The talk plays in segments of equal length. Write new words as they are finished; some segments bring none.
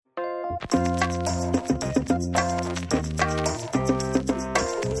Ladies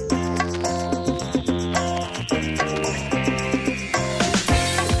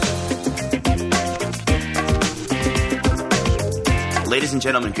and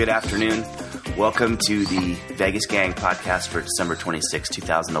gentlemen, good afternoon. Welcome to the Vegas Gang podcast for December 26,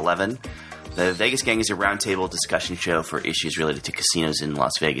 2011. The Vegas Gang is a roundtable discussion show for issues related to casinos in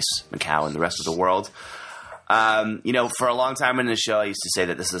Las Vegas, Macau, and the rest of the world. For a long time in the show, I used to say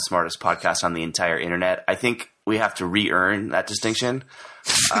that this is the smartest podcast on the entire internet. I think we have to re-earn that distinction,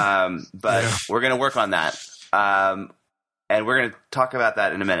 but we're going to work on that. And we're going to talk about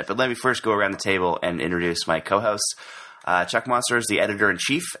that in a minute. But let me first go around the table and introduce my co-hosts. Chuck Monster is the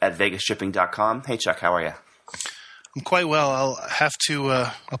editor-in-chief at VegasShipping.com. Hey, Chuck, how are you? I'm quite well. I'll have to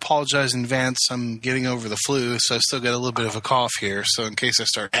apologize in advance. I'm getting over the flu, so I still got a little bit of a cough here. So in case I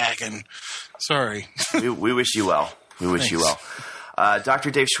start hacking, sorry. we wish you well. Thanks. You well.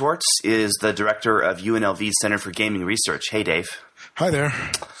 Dr. Dave Schwartz is the director of UNLV's Center for Gaming Research. Hey, Dave. Hi there.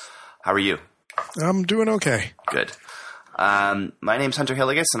 How are you? I'm doing okay. Good. My name's Hunter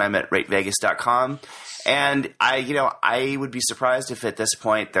Hilligus, and I'm at RateVegas.com. And I would be surprised if at this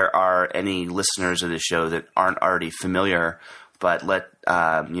point there are any listeners of the show that aren't already familiar, but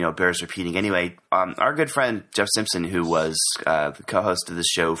bears repeating anyway. Our good friend Jeff Simpson, who was the co-host of the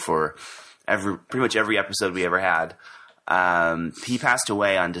show for pretty much every episode we ever had, he passed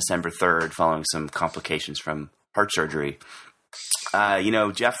away on December 3rd following some complications from heart surgery.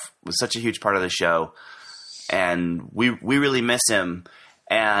 Jeff was such a huge part of the show, and we really miss him.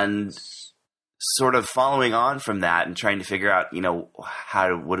 And sort of following on from that and trying to figure out,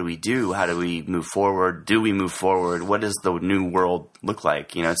 what do we do? How do we move forward? Do we move forward? What does the new world look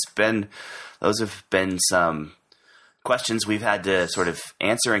like? Those have been some questions we've had to sort of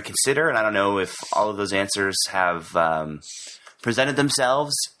answer and consider. And I don't know if all of those answers have presented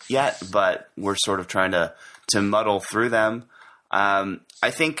themselves yet, but we're sort of trying to muddle through them. I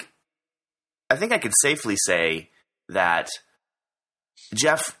think I could safely say that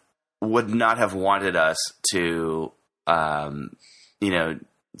Jeff would not have wanted us to,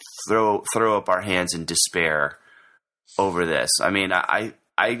 throw up our hands in despair over this. I mean, I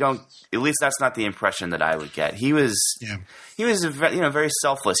don't. At least that's not the impression that I would get. He was very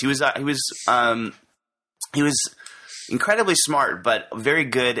selfless. He was incredibly smart, but very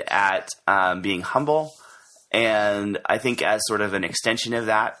good at being humble. And I think as sort of an extension of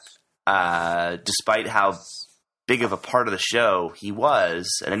that, despite how big of a part of the show he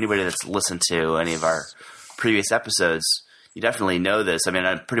was, and anybody that's listened to any of our previous episodes, you definitely know this. I mean,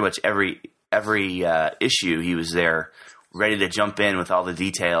 on pretty much every issue, he was there, ready to jump in with all the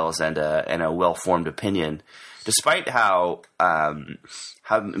details and a well-formed opinion. Despite how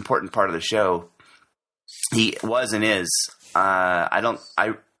important part of the show he was and is,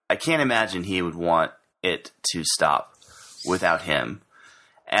 I can't imagine he would want it to stop without him.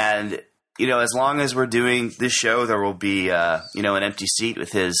 And as long as we're doing this show, there will be, an empty seat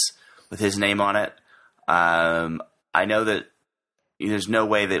with his name on it. I know that there's no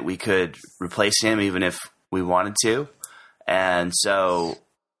way that we could replace him, even if we wanted to. And so,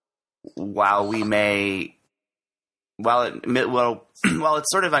 while it's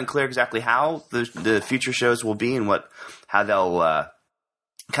sort of unclear exactly how the future shows will be and how they'll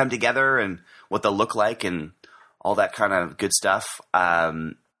come together and what they'll look like and all that kind of good stuff.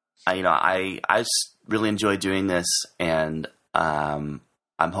 I just really enjoy doing this, and I'm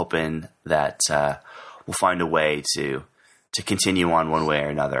hoping that we'll find a way to continue on one way or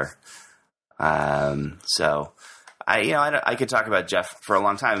another. So I could talk about Jeff for a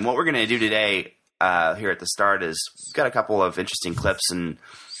long time. And what we're going to do today here at the start is we've got a couple of interesting clips and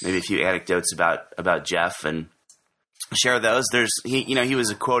maybe a few anecdotes about Jeff and share those. He was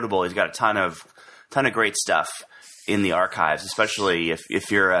a quotable. He's got a ton of great stuff in the archives, especially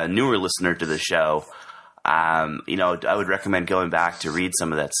if you're a newer listener to the show. I would recommend going back to read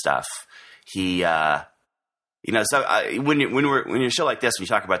some of that stuff. When you're a show like this, when you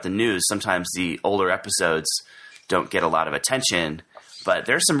talk about the news, sometimes the older episodes don't get a lot of attention, but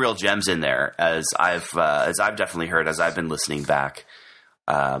there's some real gems in there, as I've definitely heard as I've been listening back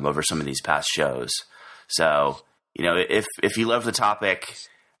over some of these past shows. So, if you love the topic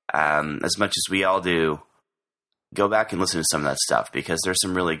as much as we all do, go back and listen to some of that stuff, because there's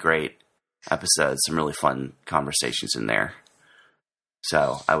some really great episodes, some really fun conversations in there.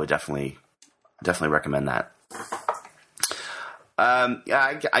 So I would definitely recommend that.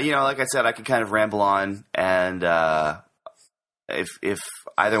 Like I said, I could kind of ramble on, and if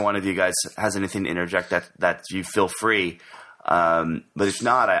either one of you guys has anything to interject, that you feel free. But if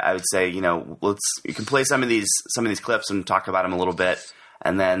not, I would say, you can play some of these clips and talk about them a little bit,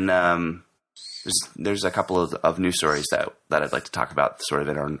 And then there's a couple of news stories that I'd like to talk about, sort of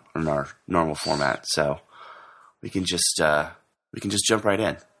in our normal format. So we can just jump right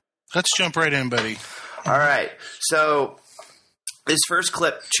in. Let's jump right in, buddy. All right. So this first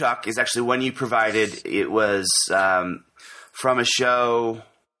clip, Chuck, is actually one you provided. It was from a show.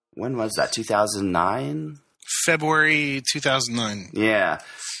 When was that? 2009? February 2009. Yeah.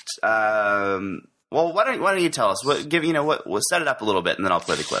 Well, why don't you tell us? We'll set it up a little bit, and then I'll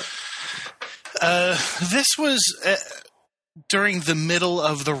play the clip. This was during the middle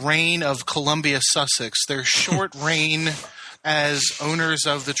of the reign of Columbia Sussex, their short reign as owners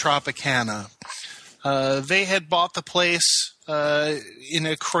of the Tropicana. They had bought the place in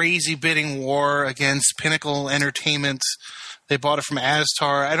a crazy bidding war against Pinnacle Entertainment. They bought it from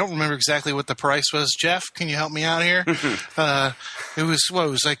Astar. I don't remember exactly what the price was. Jeff, can you help me out here? It was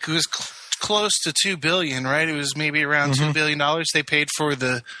close to $2 billion, right? It was maybe around $2 billion they paid for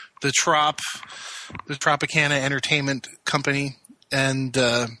the Tropicana Entertainment Company, and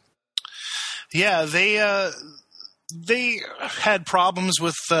they had problems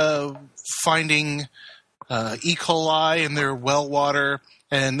with finding E. coli in their well water,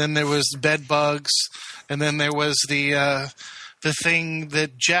 and then there was bed bugs, and then there was the thing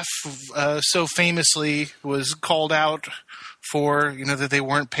that Jeff so famously was called out for, that they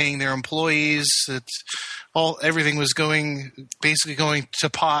weren't paying their employees, that everything was basically going to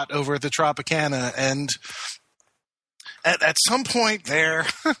pot over at the Tropicana. And at some point there,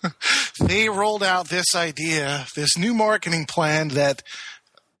 they rolled out this idea, this new marketing plan that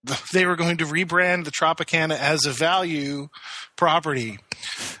they were going to rebrand the Tropicana as a value property.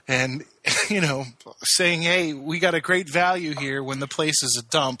 And, saying, hey, we got a great value here when the place is a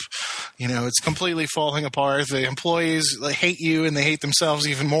dump. It's completely falling apart. The employees hate you and they hate themselves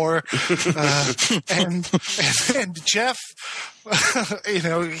even more. And Jeff,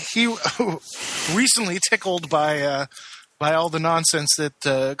 he recently tickled by all the nonsense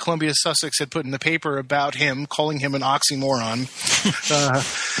that Columbia Sussex had put in the paper about him, calling him an oxymoron.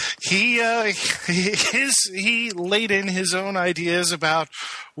 He laid in his own ideas about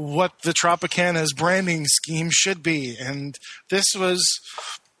what the Tropicana's branding scheme should be, and this was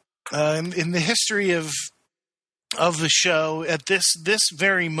in the history of the show. At this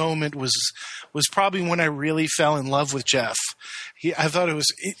very moment was probably when I really fell in love with Jeff. I thought it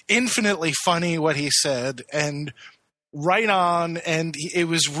was infinitely funny what he said, and right on, and it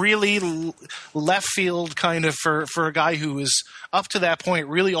was really left field kind of for a guy who was up to that point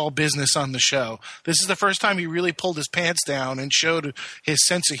really all business on the show. This is the first time he really pulled his pants down and showed his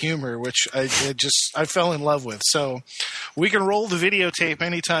sense of humor, which I fell in love with. So we can roll the videotape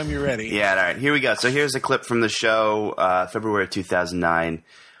anytime you're ready. Yeah, all right, here we go. So here's a clip from the show, February of 2009.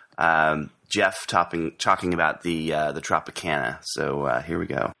 Jeff talking about the Tropicana. So here we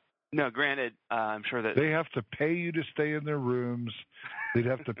go. No, granted, I'm sure that they have to pay you to stay in their rooms. They'd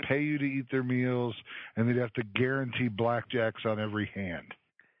have to pay you to eat their meals, and they'd have to guarantee blackjacks on every hand.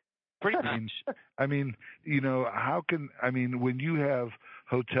 Pretty much. When you have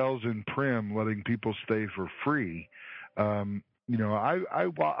hotels in Prim letting people stay for free, I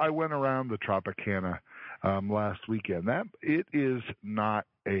went around the Tropicana last weekend. It is not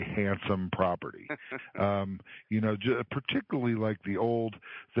a handsome property. Particularly like the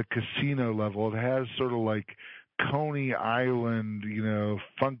casino level. It has sort of like Coney Island,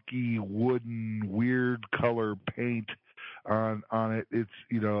 funky wooden, weird color paint on it. It's,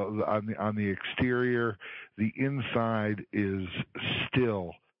 on the exterior. The inside is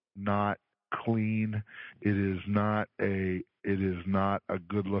still not clean. It is not a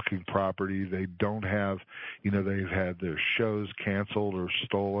good-looking property. They don't have, they've had their shows canceled or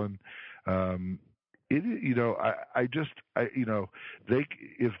stolen. If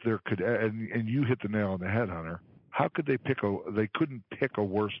there could, and you hit the nail on the head, Hunter. How could they couldn't pick a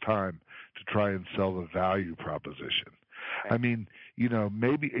worse time to try and sell the value proposition. I mean,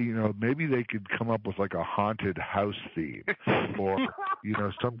 maybe they could come up with like a haunted house theme or,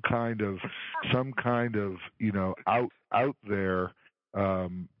 some kind of, out there,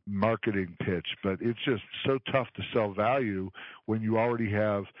 marketing pitch, but it's just so tough to sell value when you already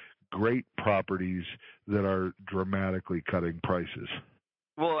have great properties that are dramatically cutting prices.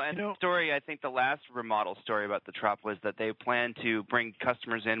 Well, and the story, I think the last remodel story about the Trop was that they plan to bring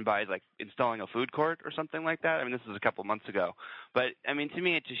customers in by like installing a food court or something like that. I mean, this was a couple months ago. But, I mean, to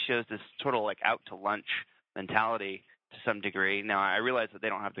me, it just shows this total like out to lunch mentality to some degree. Now, I realize that they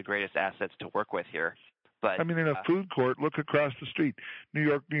don't have the greatest assets to work with here. But, I mean, in a food court, look across the street.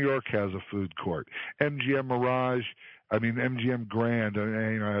 New York has a food court. MGM MGM Grand,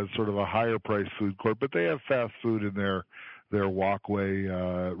 has sort of a higher price food court, but they have fast food in their their walkway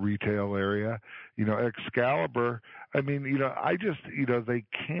retail area. Excalibur, I mean, I just, they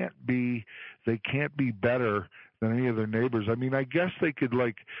can't be better than any of their neighbors. I mean, I guess they could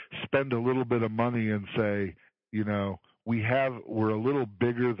spend a little bit of money and say, we're a little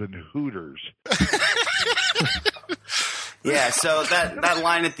bigger than Hooters. Yeah, so that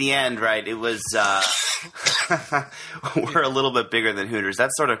line at the end, right? It was we're a little bit bigger than Hooters.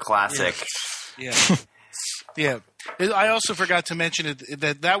 That's sort of classic. Yeah. Yeah. I also forgot to mention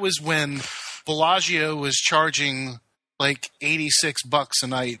that was when Bellagio was charging $86 a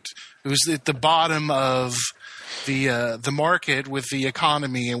night. It was at the bottom of the market with the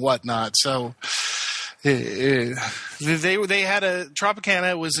economy and whatnot. So they had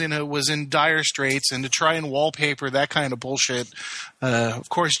Tropicana was in dire straits, and to try and wallpaper that kind of bullshit, of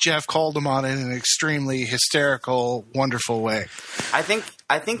course Jeff called them on it in an extremely hysterical, wonderful way. I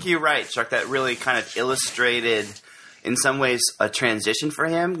think you're right, Chuck. That really kind of illustrated, in some ways, a transition for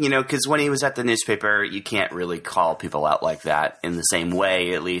him. Because when he was at the newspaper, you can't really call people out like that in the same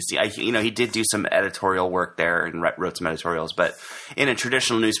way. At least, he did do some editorial work there and wrote some editorials. But in a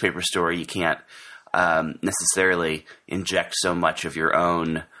traditional newspaper story, you can't necessarily inject so much of your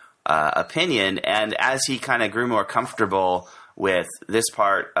own opinion. And as he kind of grew more comfortable with this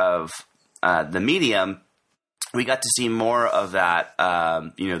part of the medium, we got to see more of that,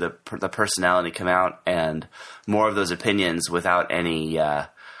 the personality come out, and more of those opinions without any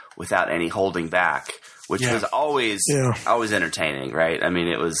holding back, which was always entertaining, right? I mean,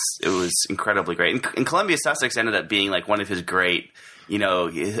 it was incredibly great. And Columbia Sussex ended up being one of his great,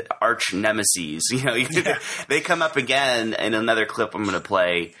 arch nemeses. They come up again in another clip I'm going to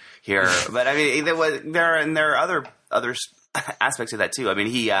play here. But I mean, there are other aspects of that too. I mean,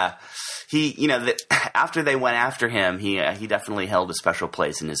 he after they went after him, he definitely held a special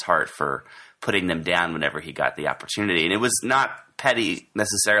place in his heart for putting them down whenever he got the opportunity. And it was not petty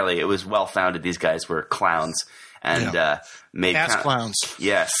necessarily. It was well founded. These guys were clowns and made clowns.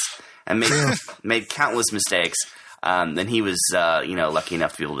 Yes, and made countless mistakes. And he was lucky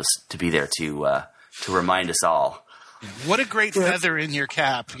enough to be able to be there to remind us all. What a great feather in your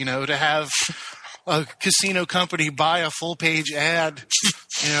cap, to have a casino company buy a full page ad,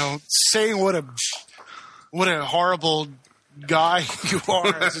 saying what a horrible guy you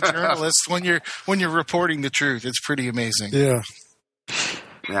are as a journalist when you're reporting the truth. It's pretty amazing. Yeah.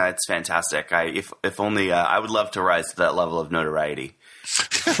 Yeah, it's fantastic. If only I would love to rise to that level of notoriety.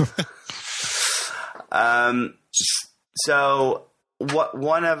 So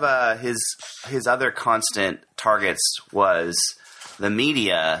one of his other constant targets was the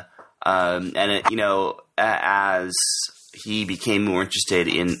media, and as he became more interested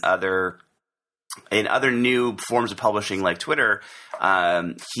in other new forms of publishing like Twitter,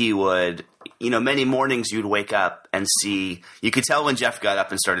 he would, many mornings you'd wake up and see, you could tell when Jeff got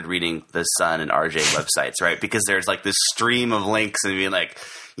up and started reading the Sun and RJ websites, right? Because there's this stream of links and being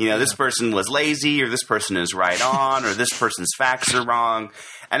this person was lazy, or this person is right on, or this person's facts are wrong.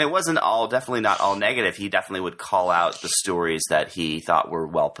 And it wasn't definitely not all negative. He definitely would call out the stories that he thought were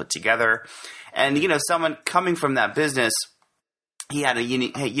well put together. And, someone coming from that business, he had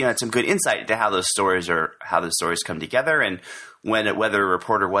had some good insight into how the stories come together, and whether a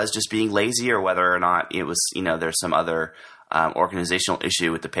reporter was just being lazy or whether or not it was, there's some other organizational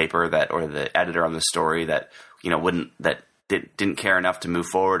issue with the paper or the editor on the story that, didn't care enough to move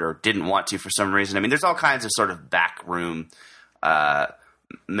forward or didn't want to for some reason. I mean, there's all kinds of sort of backroom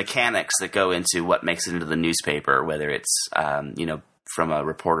mechanics that go into what makes it into the newspaper, whether it's, from a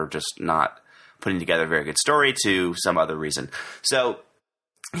reporter just not putting together a very good story to some other reason. So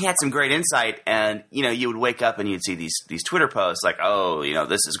he had some great insight, and, you would wake up and you'd see these Twitter posts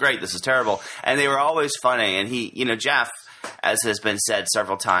this is great, this is terrible. And they were always funny. And he, Jeff, as has been said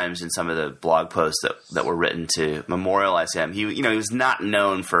several times in some of the blog posts that were written to memorialize him, he was not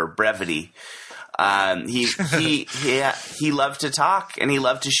known for brevity. He loved to talk, and he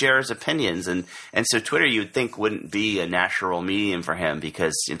loved to share his opinions, and so Twitter, you would think, wouldn't be a natural medium for him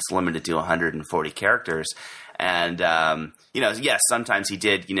because it's limited to 140 characters. And yes, sometimes he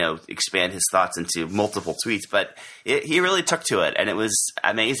did expand his thoughts into multiple tweets, but he really took to it, and it was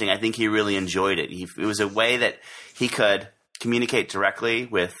amazing. I think he really enjoyed it. It was a way that he could communicate directly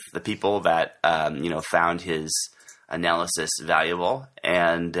with the people that found his analysis valuable,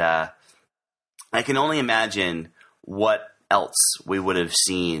 and I can only imagine what else we would have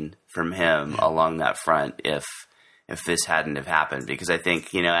seen from him along that front if this hadn't have happened. Because I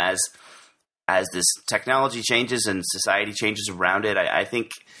think, as this technology changes and society changes around it, I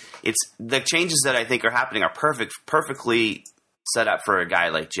think it's the changes that I think are happening are perfectly set up for a guy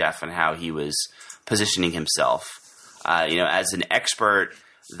like Jeff and how he was positioning himself as an expert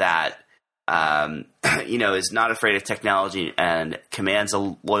that is not afraid of technology and commands a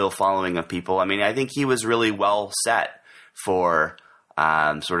loyal following of people. I mean, I think he was really well set for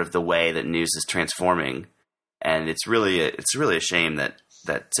sort of the way that news is transforming, and it's really a shame that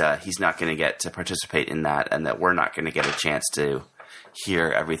he's not going to get to participate in that, and that we're not going to get a chance to hear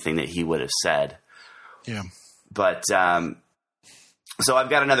everything that he would have said. Yeah. But so I've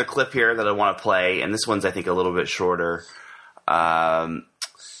got another clip here that I want to play, and this one's, I think, a little bit shorter.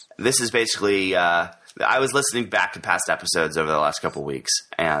 This is basically I was listening back to past episodes over the last couple of weeks,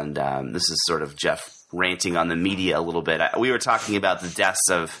 and this is sort of Jeff ranting on the media a little bit. We were talking about the deaths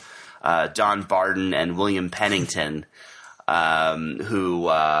of Don Barden and William Pennington, who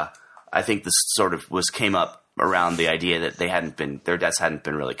I think this sort of came up around the idea that their deaths hadn't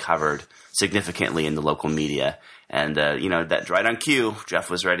been really covered significantly in the local media, and that right on cue, Jeff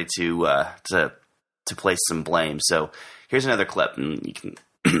was ready to place some blame. So here's another clip, and you can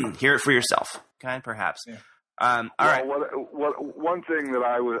hear it for yourself, kind perhaps. Yeah. All right. One thing that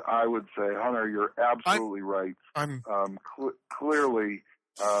I would say, Hunter, you're absolutely right. Clearly,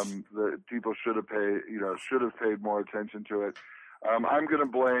 the people should have paid more attention to it. I'm going to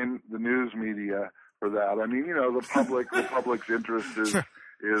blame the news media for that. I mean, the public's interest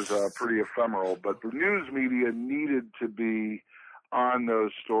is pretty ephemeral, but the news media needed to be on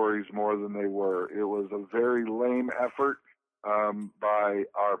those stories more than they were. It was a very lame effort by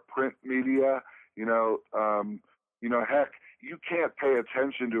our print media. Heck, you can't pay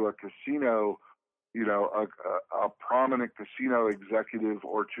attention to a casino, a prominent casino executive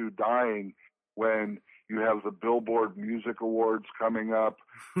or two dying when you have the Billboard Music Awards coming up,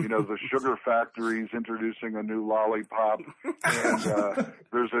 the Sugar Factory's introducing a new lollipop, and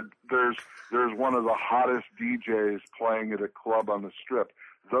there's one of the hottest DJs playing at a club on the Strip.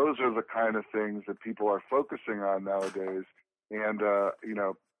 Those are the kind of things that people are focusing on nowadays, and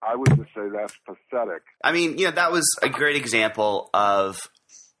I would just say that's pathetic. I mean, that was a great example of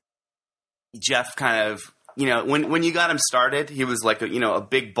Jeff kind of, when you got him started, he was like a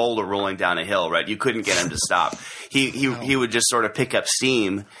big boulder rolling down a hill, right? You couldn't get him to stop. He would just sort of pick up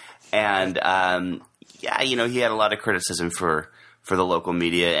steam, and he had a lot of criticism for the local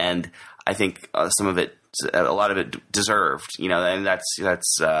media, and I think a lot of it deserved, and that's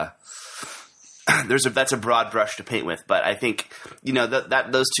that's a broad brush to paint with, but I think that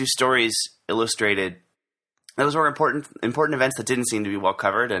those two stories illustrated those were important events that didn't seem to be well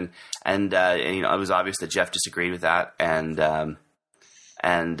covered, and it was obvious that Jeff disagreed with that, and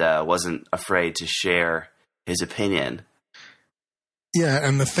wasn't afraid to share his opinion. Yeah,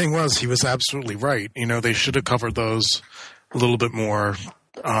 and the thing was, he was absolutely right. They should have covered those a little bit more.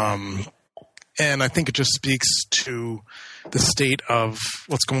 And I think it just speaks to the state of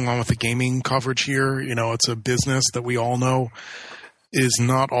what's going on with the gaming coverage here. It's a business that we all know is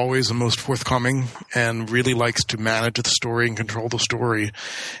not always the most forthcoming and really likes to manage the story and control the story.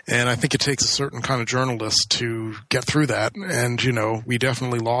 And I think it takes a certain kind of journalist to get through that. And, we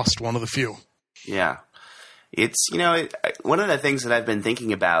definitely lost one of the few. Yeah. It's, one of the things that I've been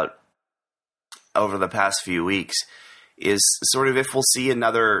thinking about over the past few weeks is sort of if we'll see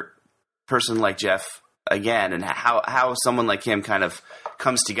another person like Jeff again, and how someone like him kind of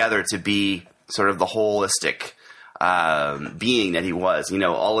comes together to be sort of the holistic being that he was,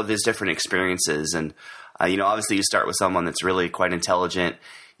 all of his different experiences. And, obviously you start with someone that's really quite intelligent.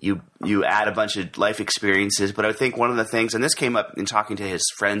 You add a bunch of life experiences. But I think one of the things, and this came up in talking to his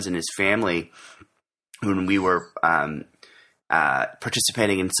friends and his family when we were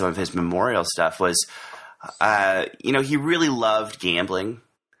participating in some of his memorial stuff, was, he really loved gambling.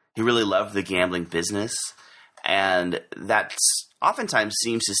 He really loved the gambling business. And that oftentimes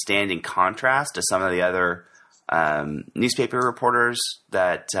seems to stand in contrast to some of the other newspaper reporters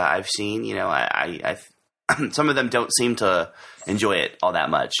that I've seen. I some of them don't seem to enjoy it all that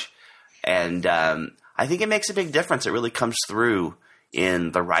much, and I think it makes a big difference. It really comes through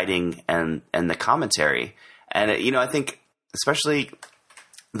in the writing and the commentary, and I think especially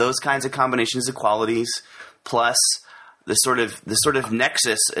those kinds of combinations of qualities, plus the sort of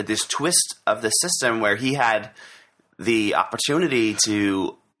nexus, this twist of the system where he had the opportunity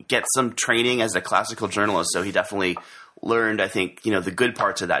to get some training as a classical journalist. So he definitely learned, I think, the good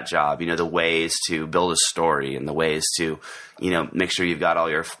parts of that job, the ways to build a story and the ways to, make sure you got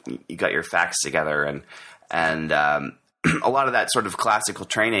your facts together, and a lot of that sort of classical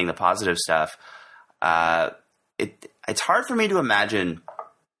training, the positive stuff. It's hard for me to imagine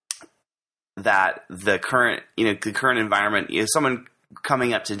that the current environment, someone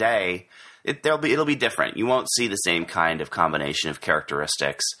coming up today, it'll be different. You won't see the same kind of combination of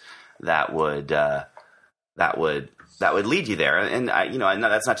characteristics that would lead you there. And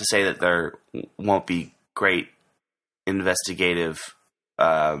that's not to say that there won't be great investigative,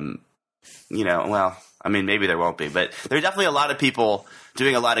 maybe there won't be, but there are definitely a lot of people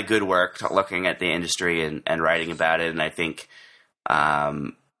doing a lot of good work, looking at the industry and writing about it. And I think,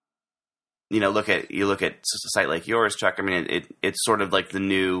 look at a site like yours, Chuck. I mean, it's sort of like the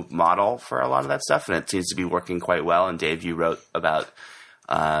new model for a lot of that stuff, and it seems to be working quite well. And Dave, you wrote about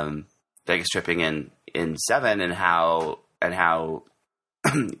Vegas Tripping in 7 and how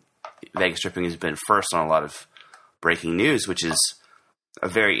Vegas Tripping has been first on a lot of breaking news, which is a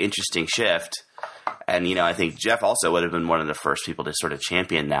very interesting shift. And, I think Jeff also would have been one of the first people to sort of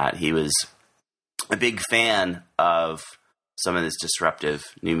champion that. He was a big fan of some of this disruptive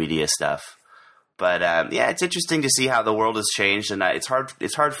new media stuff. But, it's interesting to see how the world has changed. And it's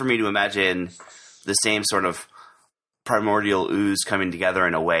hard for me to imagine the same sort of primordial ooze coming together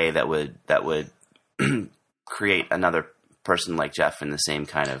in a way that would create another person like Jeff in the same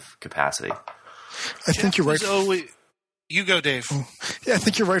kind of capacity. I think you're right. You go, Dave. Yeah, I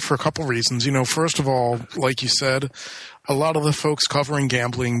think you're right for a couple reasons. First of all, like you said, a lot of the folks covering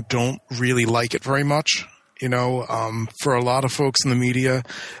gambling don't really like it very much. For a lot of folks in the media,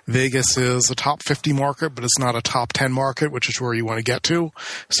 Vegas is a top 50 market, but it's not a top 10 market, which is where you want to get to.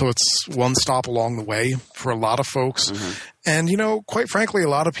 So it's one stop along the way for a lot of folks. Mm-hmm. And, quite frankly, a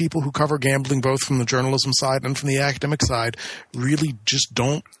lot of people who cover gambling, both from the journalism side and from the academic side, really just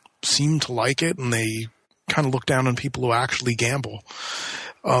don't seem to like it, and they kind of look down on people who actually gamble.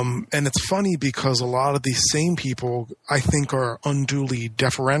 And it's funny because a lot of these same people, I think, are unduly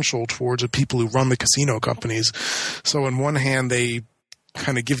deferential towards the people who run the casino companies. So on one hand, they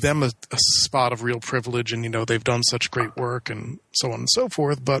kind of give them a spot of real privilege and, they've done such great work and so on and so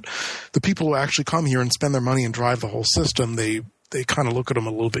forth. But the people who actually come here and spend their money and drive the whole system, they kind of look at them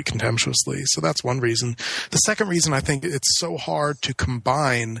a little bit contemptuously. So that's one reason. The second reason, I think it's so hard to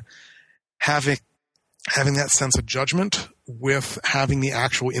combine having that sense of judgment with having the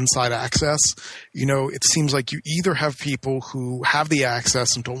actual inside access. It seems like you either have people who have the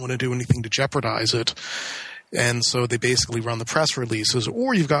access and don't want to do anything to jeopardize it, and so they basically run the press releases,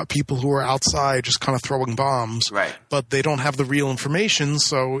 or you've got people who are outside just kind of throwing bombs, right? But they don't have the real information,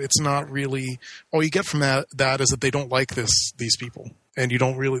 so it's not really – all you get from that is that they don't like these people, and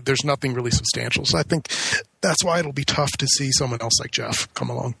there's nothing really substantial. So I think that's why it'll be tough to see someone else like Jeff come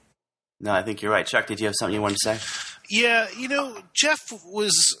along. No, I think you're right. Chuck, did you have something you wanted to say? Yeah, Jeff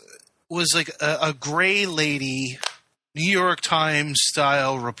was like a gray lady, New York Times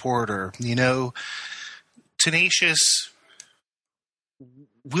style reporter, tenacious,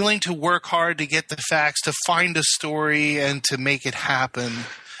 willing to work hard to get the facts, to find a story and to make it happen.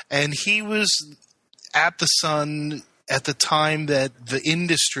 And he was at the Sun at the time that the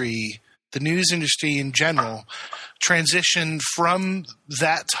industry, the news industry in general, transitioned from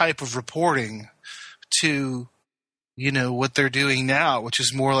that type of reporting to, what they're doing now, which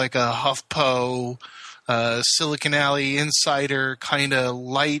is more like a HuffPo, Silicon Alley insider kind of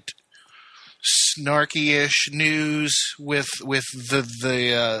light, snarky-ish news with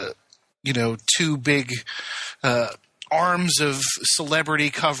the two big arms of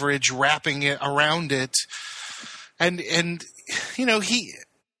celebrity coverage wrapping it around it, and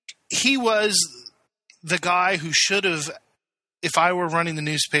he was the guy who should have, if I were running the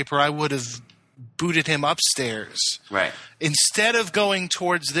newspaper, I would have booted him upstairs. Right. Instead of going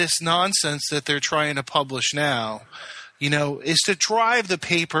towards this nonsense that they're trying to publish now, is to drive the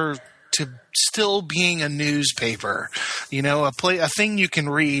paper to still being a newspaper, a thing you can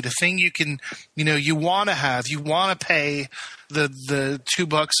read, a thing you can, you want to have, you want to pay the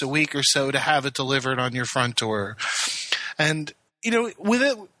 $2 a week or so to have it delivered on your front door. And,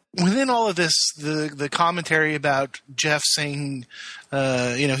 within all of this, the commentary about Jeff saying,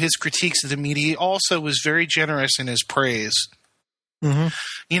 his critiques of the media also was very generous in his praise.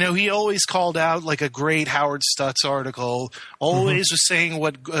 Mm-hmm. He always called out like a great Howard Stutz article, always was saying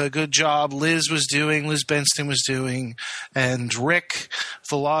what a good job Liz Benston was doing, and Rick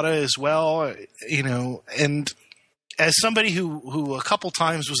Vallata as well, and as somebody who a couple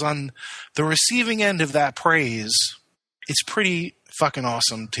times was on the receiving end of that praise, it's pretty fucking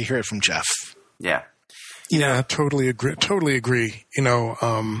awesome to hear it from Jeff. Yeah. Yeah, totally agree.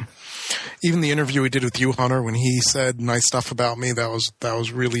 Even the interview we did with you, Hunter, when he said nice stuff about me, that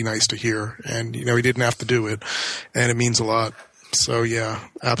was really nice to hear. And, he didn't have to do it, and it means a lot. So yeah,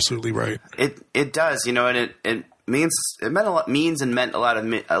 absolutely right. It does, and it meant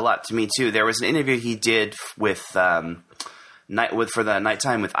a lot to me too. There was an interview he did for the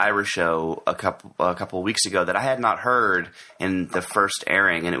Nighttime with Ira show a couple weeks ago that I had not heard in the first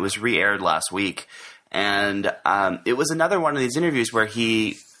airing, and it was re-aired last week. And it was another one of these interviews where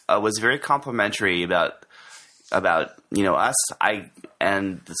he was very complimentary about us,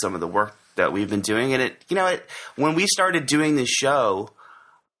 and some of the work that we've been doing. And when we started doing this show,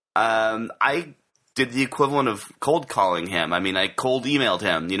 I did the equivalent of cold calling him. I mean, I cold emailed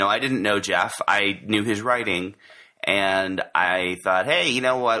him. I didn't know Jeff. I knew his writing, and I thought, hey, you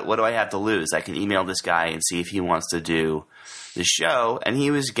know what? What do I have to lose? I can email this guy and see if he wants to do the show. And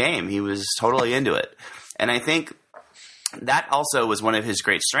he was game. He was totally into it. And I think that also was one of his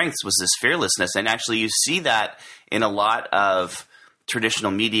great strengths, was this fearlessness. And actually, you see that in a lot of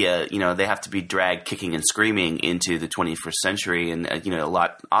traditional media. They have to be dragged kicking and screaming into the 21st century, and a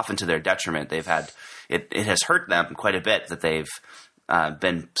lot, often to their detriment. They've had it has hurt them quite a bit that they've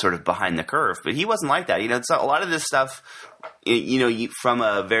been sort of behind the curve. But he wasn't like that. It's a lot of this stuff. From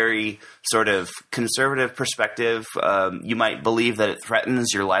a very sort of conservative perspective, you might believe that it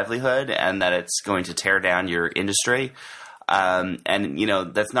threatens your livelihood and that it's going to tear down your industry. And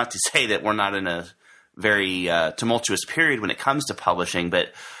that's not to say that we're not in a very tumultuous period when it comes to publishing,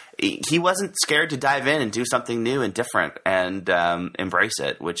 but he wasn't scared to dive in and do something new and different and embrace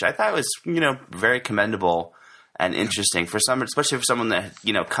it, which I thought was, very commendable and interesting for someone, especially for someone that,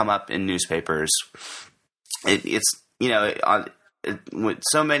 come up in newspapers. It's with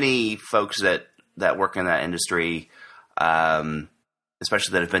so many folks that work in that industry,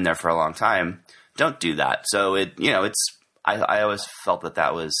 especially that have been there for a long time, don't do that. So I always felt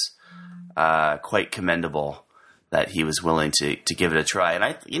that was quite commendable that he was willing to give it a try. And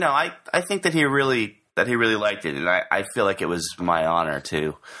I think that he really liked it. And I feel like it was my honor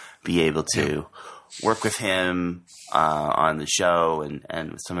to be able to work with him on the show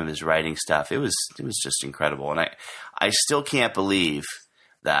and with some of his writing stuff. It was just incredible. And I still can't believe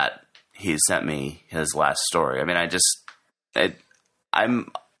that he sent me his last story. I mean,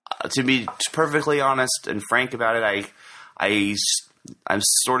 I'm to be perfectly honest and frank about it, I'm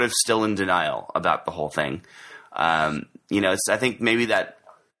sort of still in denial about the whole thing. I think maybe that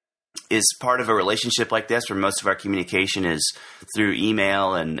is part of a relationship like this, where most of our communication is through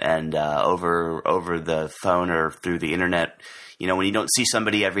email and over the phone or through the internet. When you don't see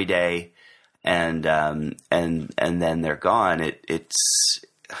somebody every day, and then they're gone, it's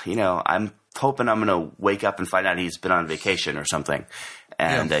I'm hoping I'm going to wake up and find out he's been on vacation or something.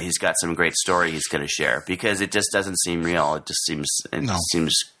 And he's got some great story he's going to share, because it just doesn't seem real. It just seems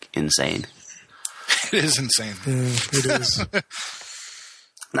insane. It is insane. It is.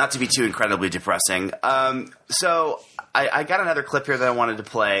 Not to be too incredibly depressing. So I got another clip here that I wanted to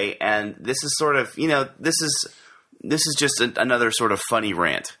play, and this is sort of this is just another sort of funny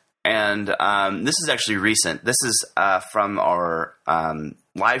rant, and this is actually recent. This is from our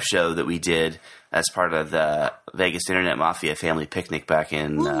live show that we did as part of the Vegas Internet Mafia Family Picnic back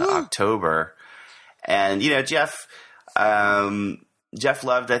in October. And, Jeff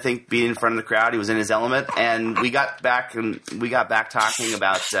loved, I think, being in front of the crowd. He was in his element. And we got back talking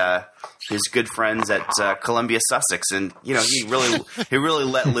about his good friends at Columbia Sussex. And, he really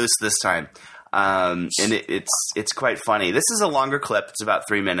let loose this time. And it's quite funny. This is a longer clip. It's about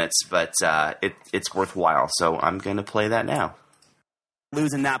 3 minutes, but it's worthwhile. So I'm going to play that now.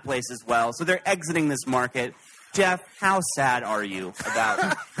 Losing that place as well. So they're exiting this market. Jeff, how sad are you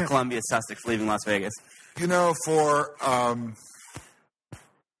about Columbia Sussex leaving Las Vegas? For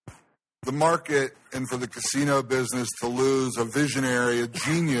the market and for the casino business to lose a visionary, a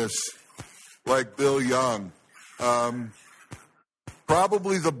genius like Bill Young,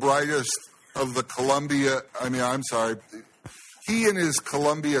 probably the brightest of the he and his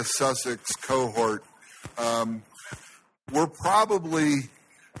Columbia Sussex cohort were probably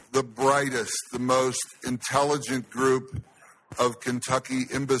the brightest, the most intelligent group of Kentucky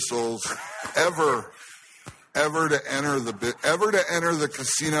imbeciles ever to enter the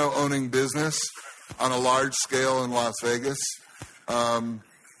casino owning business on a large scale in Las Vegas.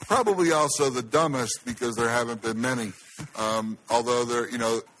 Probably also the dumbest, because there haven't been many. Although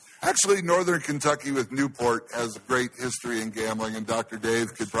actually Northern Kentucky with Newport has a great history in gambling, and Dr.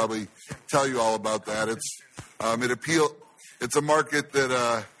 Dave could probably tell you all about that. It's a market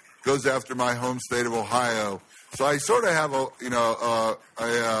that goes after my home state of Ohio. So I sort of have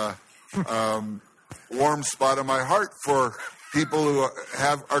a warm spot in my heart for people who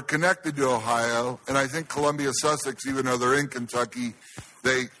are connected to Ohio. And I think Columbia Sussex, even though they're in Kentucky,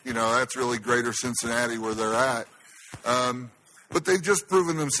 that's really greater Cincinnati where they're at. But they've just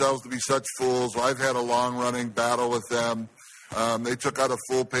proven themselves to be such fools. I've had a long-running battle with them. They took out a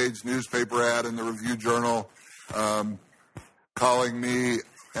full-page newspaper ad in the Review Journal, calling me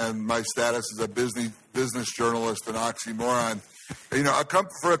and my status as a business journalist an oxymoron.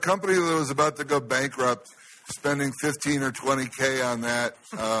 for a company that was about to go bankrupt, spending 15 or 20K on that,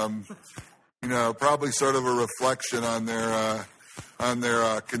 probably sort of a reflection on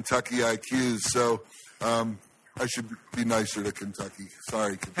their Kentucky IQs. So I should be nicer to Kentucky.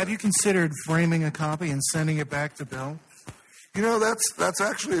 Sorry, Kentucky. Have you considered framing a copy and sending it back to Bill? That's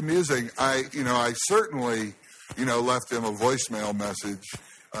actually amusing. I certainly, left him a voicemail message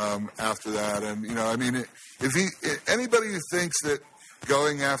after that. And, if anybody who thinks that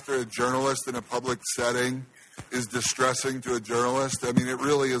going after a journalist in a public setting is distressing to a journalist, it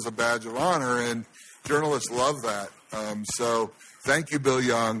really is a badge of honor, and journalists love that. So thank you, Bill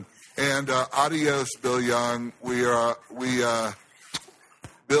Young. And adios, Bill Young.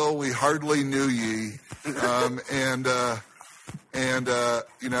 Bill, we hardly knew ye.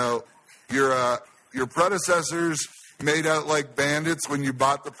 Your predecessors made out like bandits when you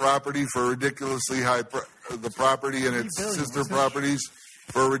bought the property for ridiculously high the property and its sister properties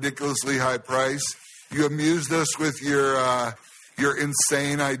for a ridiculously high price. You amused us with your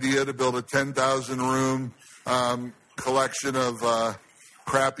insane idea to build a 10,000 room collection of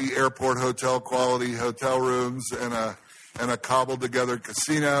crappy airport hotel quality hotel rooms and a cobbled together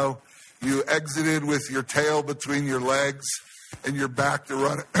casino. You exited with your tail between your legs, and you're back to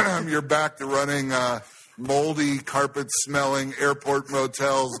running moldy, carpet-smelling airport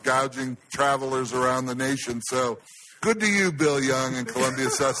motels, gouging travelers around the nation. So, good to you, Bill Young in Columbia,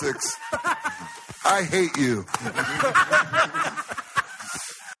 Sussex. I hate you.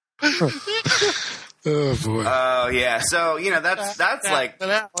 Oh boy. Oh yeah. So that's like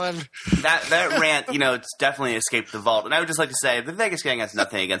that rant. It's definitely escaped the vault. And I would just like to say the Vegas Gang has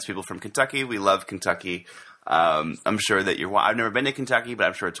nothing against people from Kentucky. We love Kentucky. I'm sure that I've never been to Kentucky, but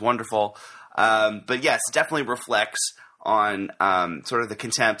I'm sure it's wonderful. But yes, it definitely reflects on sort of the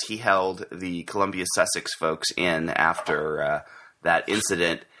contempt he held the Columbia Sussex folks in after that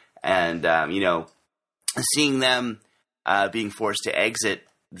incident, and seeing them being forced to exit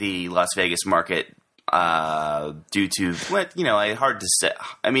the Las Vegas market due to what hard to say.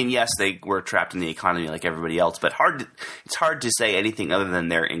 Yes, they were trapped in the economy like everybody else, but it's hard to say anything other than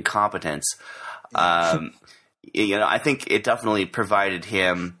their incompetence. I think it definitely provided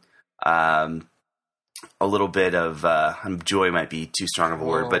him a little bit of joy might be too strong of a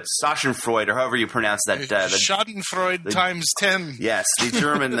word, but Schadenfreude, or however you pronounce that. Schadenfreude times 10. Yes, the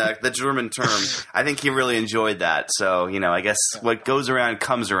German term. I think he really enjoyed that. So I guess what goes around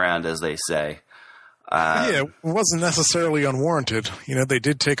comes around, as they say. It wasn't necessarily unwarranted. They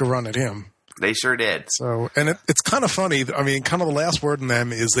did take a run at him. They sure did. So, and it's kind of funny. Kind of the last word in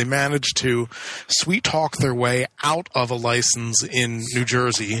them is they managed to sweet talk their way out of a license in New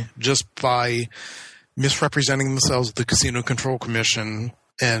Jersey just by misrepresenting themselves at the Casino Control Commission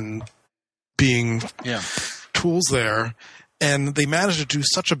and being tools there. And they managed to do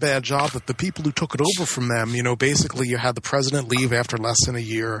such a bad job that the people who took it over from them, basically you had the president leave after less than a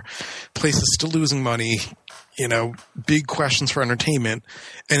year, places still losing money, big questions for entertainment,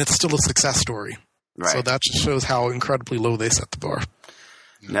 and it's still a success story. Right. So that just shows how incredibly low they set the bar.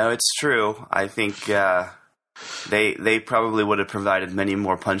 No, it's true. I think they probably would have provided many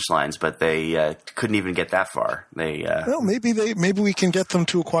more punchlines, but they couldn't even get that far. Maybe we can get them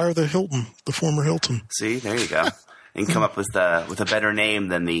to acquire the former Hilton. See, there you go. And come up with a better name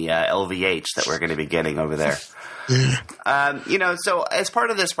than the LVH that we're going to be getting over there. So as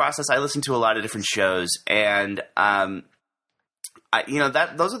part of this process, I listened to a lot of different shows, and those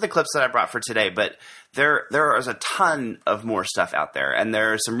are the clips that I brought for today. But there is a ton of more stuff out there, and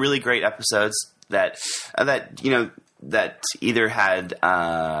there are some really great episodes that either had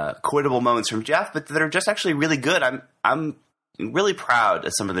quotable moments from Jeff, but that are just actually really good. I'm really proud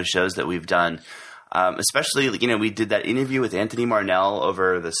of some of the shows that we've done. Especially, we did that interview with Anthony Marnell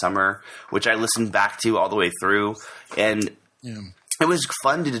over the summer, which I listened back to all the way through, and it was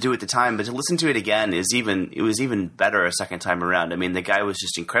fun to do at the time. But to listen to it again it was even better a second time around. The guy was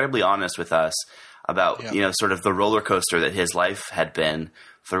just incredibly honest with us about sort of the roller coaster that his life had been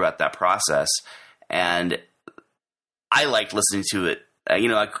throughout that process, and I liked listening to it.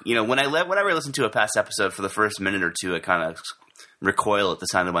 Whenever I listen to a past episode for the first minute or two, I kind of recoil at the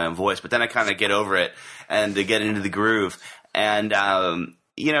sound of my own voice, but then I kind of get over it and to get into the groove. And,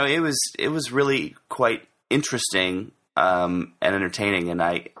 it was really quite interesting, and entertaining.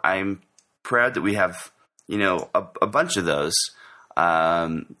 And I'm proud that we have, a bunch of those.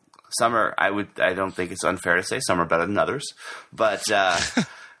 Some are, I don't think it's unfair to say some are better than others, but,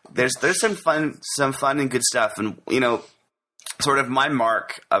 there's some fun and good stuff. And, sort of my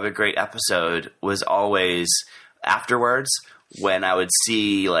mark of a great episode was always afterwards, when I would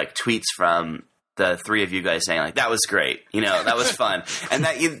see like tweets from the three of you guys saying like, that was great, that was fun. And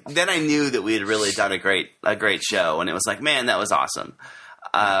then I knew that we had really done a great show, and it was like, man, that was awesome.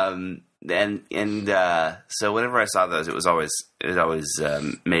 So whenever I saw those, it always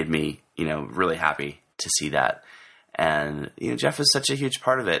made me, really happy to see that. And, Jeff is such a huge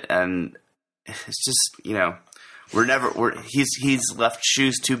part of it. And it's just, he's left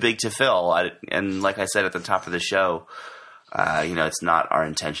shoes too big to fill. And like I said at the top of the show, it's not our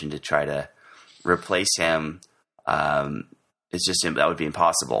intention to try to replace him. It's just, that would be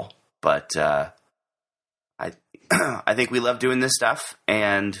impossible. But, I think we love doing this stuff,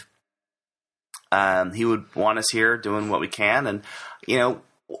 and, he would want us here doing what we can. And,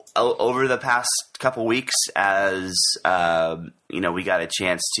 over the past couple weeks, as we got a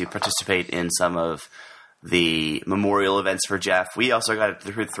chance to participate in some of the memorial events for Jeff, we also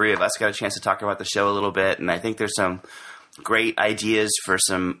the three of us got a chance to talk about the show a little bit. And I think there's some great ideas for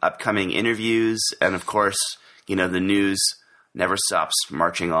some upcoming interviews. And of course, the news never stops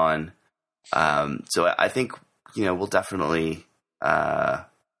marching on. So I think, we'll definitely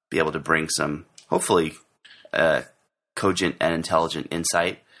be able to bring some, hopefully, cogent and intelligent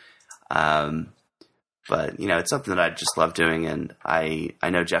insight. But, it's something that I just love doing, and I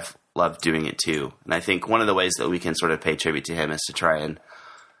know Jeff loved doing it too. And I think one of the ways that we can sort of pay tribute to him is to try and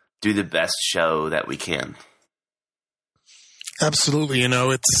do the best show that we can. Absolutely.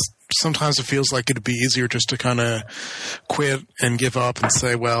 Sometimes it feels like it'd be easier just to kind of quit and give up and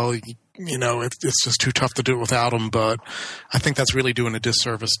say, well, it's just too tough to do it without him. But I think that's really doing a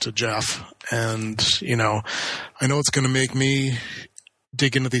disservice to Jeff. And, I know it's going to make me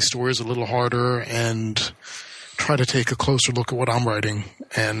dig into these stories a little harder and try to take a closer look at what I'm writing.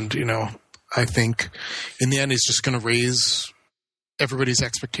 And, I think in the end, he's just going to raise everybody's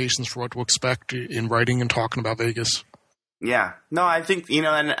expectations for what to expect in writing and talking about Vegas. Yeah. No, I think,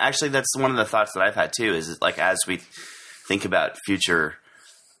 and actually that's one of the thoughts that I've had too, is like, as we think about future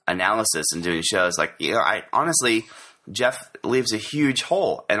analysis and doing shows, like, I honestly, Jeff leaves a huge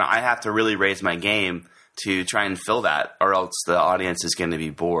hole, and I have to really raise my game to try and fill that, or else the audience is going to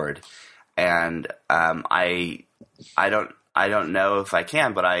be bored. And, I don't know if I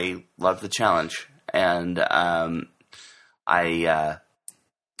can, but I love the challenge. And, I'll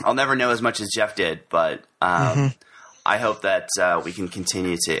never know as much as Jeff did, but, I hope that we can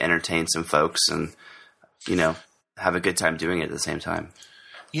continue to entertain some folks and, have a good time doing it at the same time.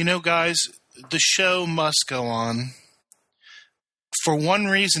 Guys, the show must go on for one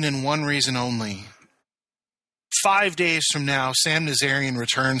reason and one reason only. 5 days from now, Sam Nazarian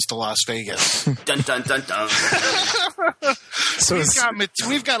returns to Las Vegas. Dun, dun, dun, dun. So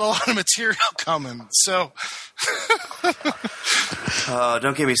we've got a lot of material coming. So, oh,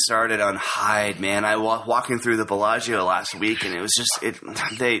 don't get me started on Hyde, man. I walking through the Bellagio last week, and it was just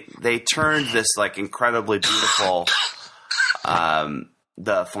they turned this like incredibly beautiful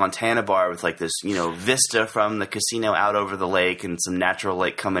the Fontana bar with like this, vista from the casino out over the lake and some natural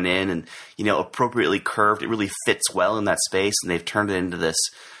light coming in, and, appropriately curved. It really fits well in that space. And they've turned it into this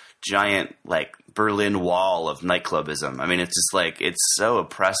giant, like, Berlin Wall of nightclubism. I mean, it's just like, it's so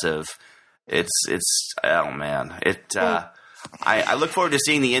oppressive. Oh man. I look forward to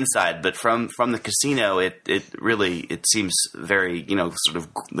seeing the inside, but from the casino, it seems very, sort of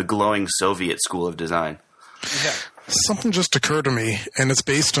the glowing Soviet school of design. Yeah. Something just occurred to me, and it's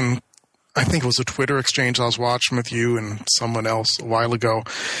based on, I think it was a Twitter exchange I was watching with you and someone else a while ago,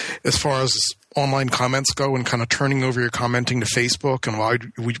 as far as online comments go and kind of turning over your commenting to Facebook, and why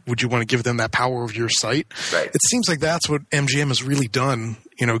would you want to give them that power over your site? Right. It seems like that's what MGM has really done,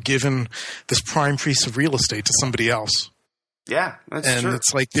 given this prime piece of real estate to somebody else. Yeah, that's true. And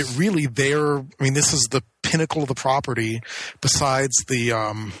it's like they're really there. I mean, this is the pinnacle of the property besides the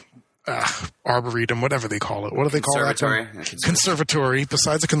arboretum, whatever they call it. What do they call it? Conservatory.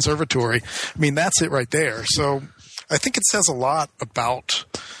 Besides a conservatory. I mean, that's it right there. So I think it says a lot about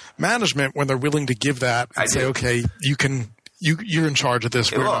management when they're willing to give that and say, okay, you're in charge of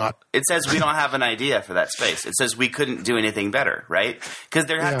this. We're not. It says we don't have an idea for that space. It says we couldn't do anything better, right? Because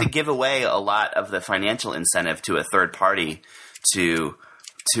they have to give away a lot of the financial incentive to a third party to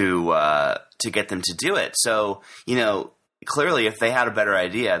get them to do it. So, clearly, if they had a better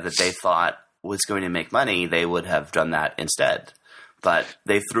idea that they thought was going to make money, they would have done that instead. But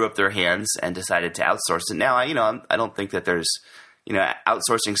they threw up their hands and decided to outsource it. Now, I don't think that there's,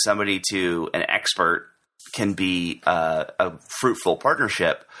 outsourcing somebody to an expert can be a fruitful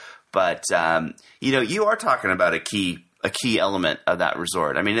partnership. But, you are talking about a key element of that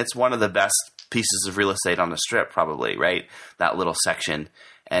resort. I mean, it's one of the best pieces of real estate on the Strip, probably, right? That little section.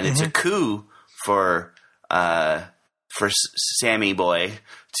 And it's a coup for Sammy Boy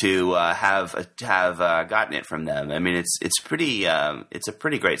to have gotten it from them. I mean, it's a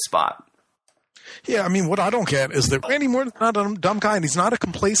pretty great spot. Yeah, I mean, what I don't get is that Randy Moore's not a dumb guy, and he's not a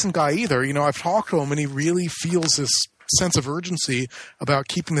complacent guy either. You know, I've talked to him, and he really feels this sense of urgency about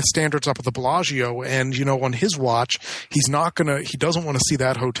keeping the standards up at the Bellagio. And, you know, on his watch, he doesn't want to see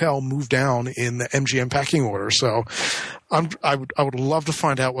that hotel move down in the MGM pecking order. So I would love to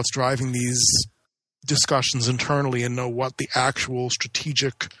find out what's driving these discussions internally and know what the actual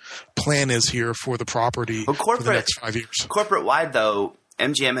strategic plan is here for the property for the next 5 years. Corporate wide, though,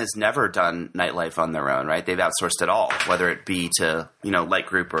 MGM has never done nightlife on their own, right? They've outsourced it all, whether it be to, you know, Light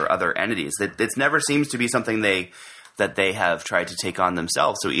Group or other entities. It never seems to be something that they have tried to take on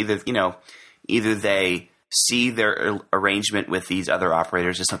themselves. So either they see their arrangement with these other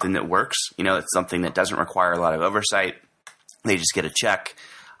operators as something that works, you know, it's something that doesn't require a lot of oversight. They just get a check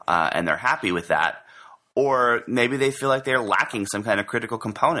and they're happy with that. Or maybe they feel like they're lacking some kind of critical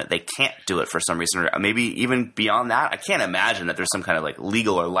component. They can't do it for some reason. Or maybe even beyond that, I can't imagine that there's some kind of like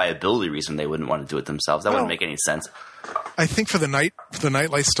legal or liability reason they wouldn't want to do it themselves. That wouldn't make any sense. I think for the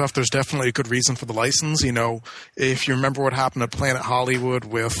nightlife stuff, there's definitely a good reason for the license. You know, if you remember what happened at Planet Hollywood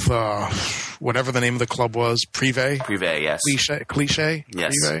with whatever the name of the club was, Privé. Privé, yes. Cliche?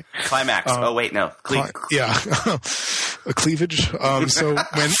 Yes. Privé? Climax. Oh, wait, no. Yeah. A cleavage. So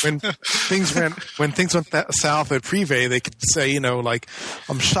when things went south at Privé, they could say, you know, like,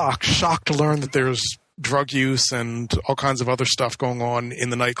 I'm shocked to learn that there's drug use and all kinds of other stuff going on in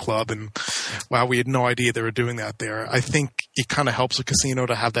the nightclub, and wow, we had no idea they were doing that there. I think it kind of helps a casino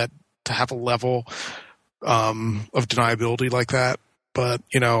to have a level of deniability like that. But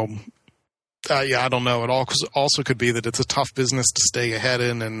you know, I don't know. It also could be that it's a tough business to stay ahead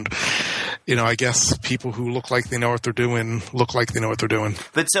in, and you know, I guess people who look like they know what they're doing look like they know what they're doing.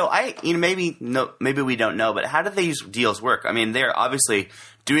 But so maybe we don't know, but how do these deals work? I mean, they're obviously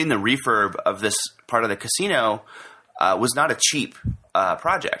doing the refurb of this part of the casino was not a cheap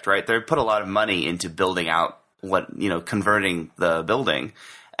project, right? They put a lot of money into building out converting the building.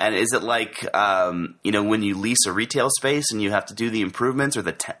 And is it like, when you lease a retail space and you have to do the improvements, or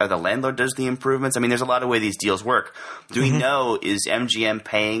the landlord does the improvements? I mean, there's a lot of way these deals work. Do we know, is MGM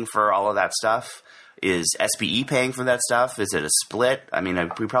paying for all of that stuff? Is SPE paying for that stuff? Is it a split? I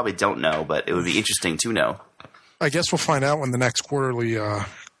mean, we probably don't know, but it would be interesting to know. I guess we'll find out when the next quarterly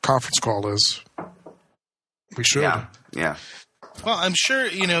conference call is. We should. Yeah. Well, I'm sure,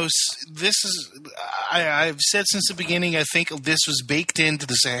 this is – I've said since the beginning, I think this was baked into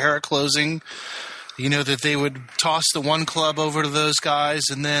the Sahara closing, that they would toss the one club over to those guys,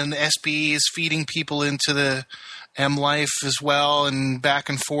 and then SPE is feeding people into the M Life as well, and back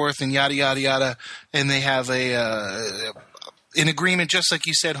and forth and yada, yada, yada. And they have an agreement, just like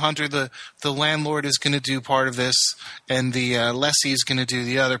you said, Hunter, the landlord is going to do part of this, and the lessee is going to do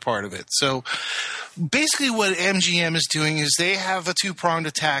the other part of it. So basically what MGM is doing is they have a two-pronged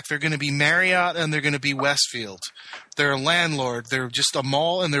attack. They're going to be Marriott and they're going to be Westfield. They're a landlord. They're just a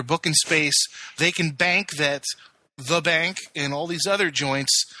mall, and they're booking space. They can bank that the bank and all these other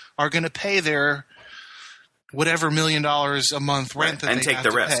joints are going to pay their whatever $1 million a month rent that they have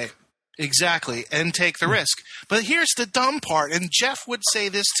to pay. Exactly, and take the risk. But here's the dumb part, and Jeff would say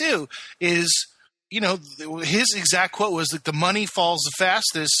this too, is, his exact quote was that the money falls the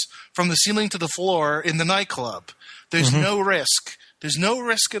fastest from the ceiling to the floor in the nightclub. There's no risk. There's no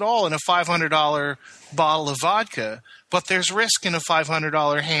risk at all in a $500 bottle of vodka, but there's risk in a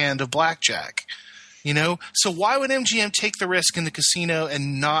 $500 hand of blackjack. So why would MGM take the risk in the casino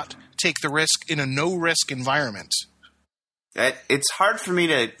and not take the risk in a no-risk environment? It's hard for me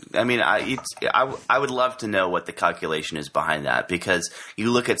to – I mean, I would love to know what the calculation is behind that, because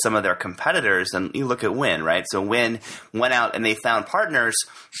you look at some of their competitors and you look at Wynn, right? So Wynn went out and they found partners,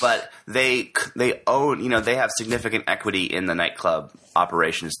 but they own – they have significant equity in the nightclub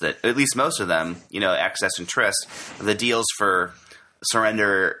operations that – at least most of them, Access and Tryst. The deals for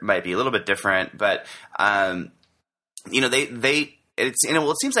Surrender might be a little bit different, but they – it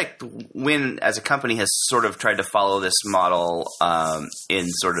seems like Wynn as a company has sort of tried to follow this model in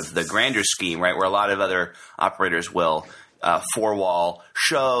sort of the grander scheme, right, where a lot of other operators will four-wall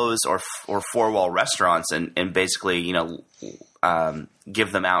shows or four-wall restaurants and basically,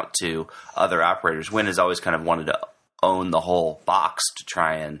 give them out to other operators. Wynn has always kind of wanted to own the whole box to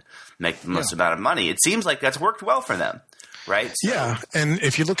try and make the most amount of money. It seems like that's worked well for them. Right? So, yeah, and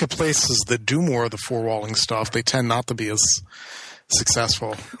if you look at places that do more of the four-walling stuff, they tend not to be as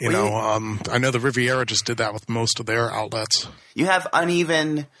successful. I know the Riviera just did that with most of their outlets. You have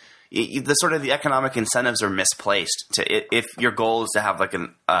uneven the sort of the economic incentives are misplaced. If your goal is to have like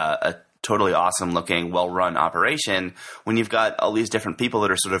a totally awesome looking, well-run operation, when you've got all these different people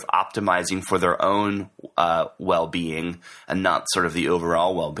that are sort of optimizing for their own well-being and not sort of the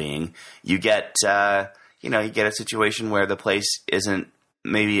overall well-being, you get you get a situation where the place isn't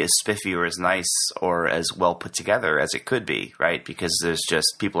maybe as spiffy or as nice or as well put together as it could be, right? Because there's just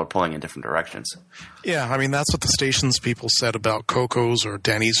people are pulling in different directions. Yeah, I mean, that's what the stations people said about Coco's or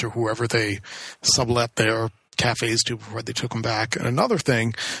Denny's or whoever they sublet their cafes to before they took them back. And another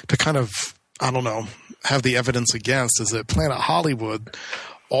thing to kind of, I don't know, have the evidence against is that Planet Hollywood,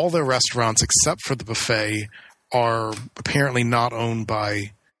 all their restaurants except for the buffet are apparently not owned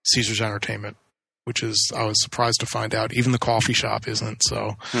by Caesars Entertainment, which is, I was surprised to find out. Even the coffee shop isn't.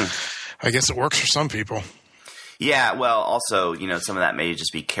 So I guess it works for some people. Yeah, well, also, some of that may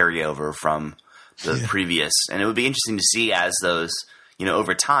just be carryover from the previous. And it would be interesting to see as those,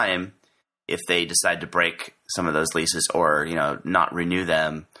 over time, if they decide to break some of those leases or, not renew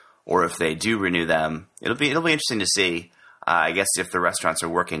them, or if they do renew them, it'll be interesting to see. I guess if the restaurants are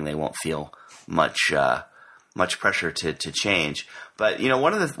working, they won't feel much pressure to change. But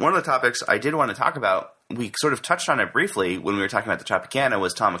one of the topics I did want to talk about, we sort of touched on it briefly when we were talking about the Tropicana,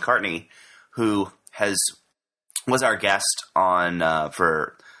 was Tom McCartney, who was our guest on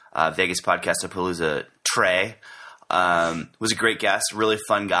for Vegas Podcast-A-Palooza. Trey was a great guest, really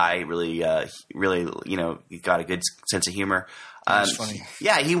fun guy, really got a good sense of humor. That's funny.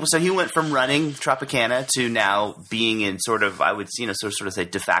 Yeah, he went from running Tropicana to now being in sort of, I would sort of say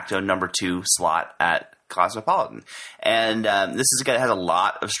de facto number 2 slot at Cosmopolitan. And this is a guy that has a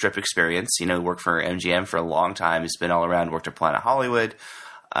lot of strip experience. Worked for MGM for a long time. He's been all around, worked at Planet Hollywood,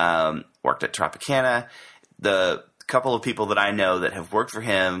 worked at Tropicana. The couple of people that I know that have worked for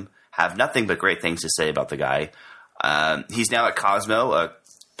him have nothing but great things to say about the guy. He's now at Cosmo, a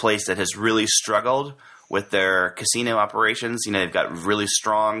place that has really struggled with their casino operations. They've got really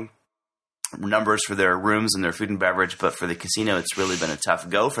strong numbers for their rooms and their food and beverage, but for the casino, it's really been a tough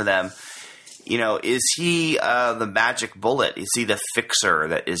go for them. Is he the magic bullet? Is he the fixer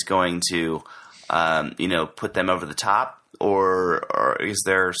that is going to, put them over the top? Or is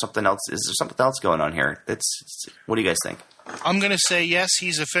there something else? Is there something else going on here? What do you guys think? I'm going to say yes,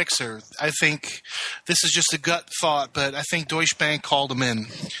 he's a fixer. I think this is just a gut thought, but I think Deutsche Bank called him in.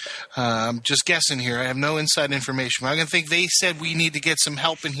 I'm just guessing here. I have no inside information. I'm going to think they said we need to get some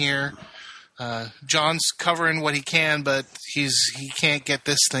help in here. John's covering what he can, but he can't get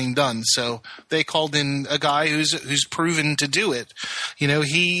this thing done. So they called in a guy who's proven to do it.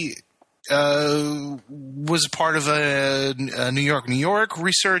 He was part of a New York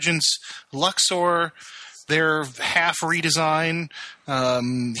Resurgence, Luxor, their half redesign.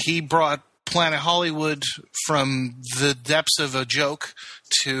 He brought Planet Hollywood from the depths of a joke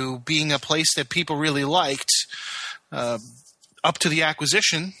to being a place that people really liked, up to the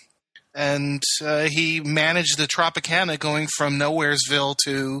acquisition. And he managed the Tropicana going from Nowheresville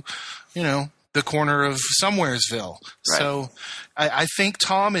to, the corner of Somewheresville. Right. So I think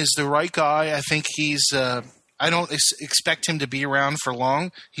Tom is the right guy. I think he's I don't expect him to be around for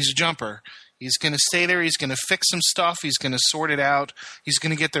long. He's a jumper. He's going to stay there. He's going to fix some stuff. He's going to sort it out. He's going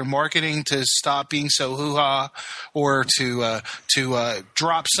to get their marketing to stop being so hoo-ha, or to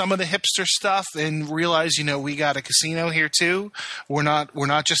drop some of the hipster stuff and realize, we got a casino here too. We're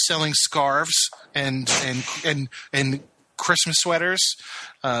not just selling scarves and Christmas sweaters.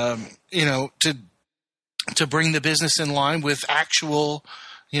 To bring the business in line with actual,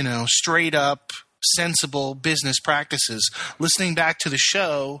 straight up sensible business practices. Listening back to the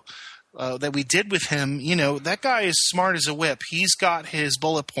show that we did with him, that guy is smart as a whip. He's got his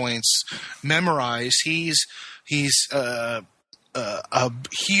bullet points memorized. He's a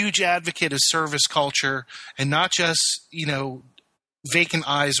huge advocate of service culture, and not just, vacant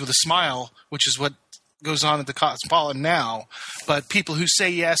eyes with a smile, which is what goes on at the Cosmopolitan now, but people who say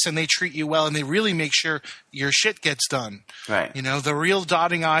yes and they treat you well and they really make sure your shit gets done. Right. The real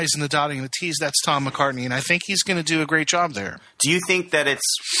dotting I's and the dotting of the T's, that's Tom McCartney, and I think he's going to do a great job there. Do you think that it's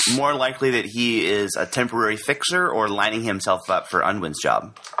more likely that he is a temporary fixer or lining himself up for Unwin's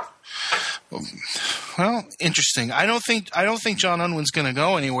job? Well, interesting. I don't think John Unwin's going to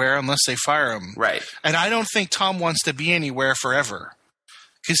go anywhere unless they fire him. Right. And I don't think Tom wants to be anywhere forever.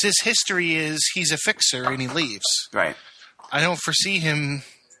 Because his history is he's a fixer and he leaves. Right. I don't foresee him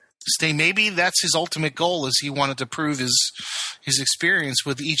stay. Maybe that's his ultimate goal, is he wanted to prove his experience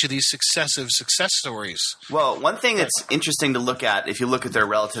with each of these successive success stories. Well, one thing that's interesting to look at, if you look at their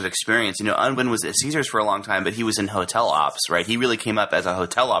relative experience, Unwin was at Caesars for a long time, but he was in hotel ops, right? He really came up as a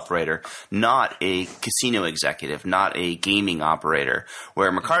hotel operator, not a casino executive, not a gaming operator,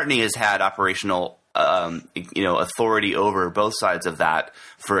 where McCartney has had operational authority over both sides of that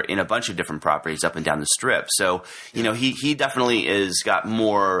in a bunch of different properties up and down the strip. So, he definitely is got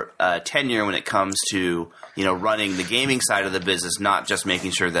more tenure when it comes to, running the gaming side of the business, not just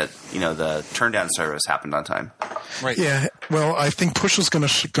making sure that, the turn down service happened on time. Right. Yeah. Well, I think push is going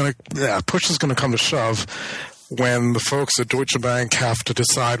to come to shove when the folks at Deutsche Bank have to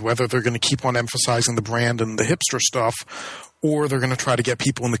decide whether they're going to keep on emphasizing the brand and the hipster stuff, or they're going to try to get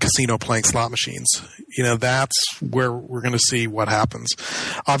people in the casino playing slot machines. That's where we're going to see what happens.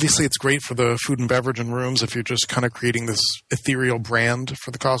 Obviously, it's great for the food and beverage and rooms if you're just kind of creating this ethereal brand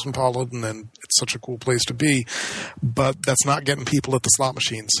for the Cosmopolitan, and it's such a cool place to be. But that's not getting people at the slot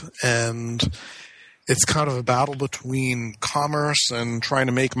machines. And it's kind of a battle between commerce and trying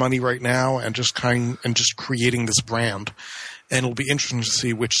to make money right now and just creating this brand. And it'll be interesting to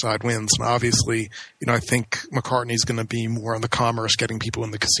see which side wins. And obviously, I think McCartney's going to be more on the commerce, getting people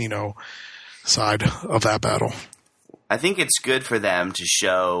in the casino side of that battle. I think it's good for them to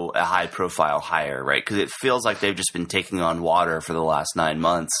show a high-profile hire, right? Because it feels like they've just been taking on water for the last 9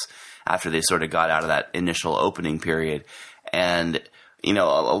 months after they sort of got out of that initial opening period. And, a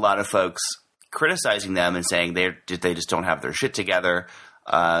lot of folks criticizing them and saying they just don't have their shit together.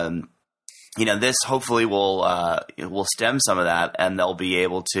 This hopefully will stem some of that, and they'll be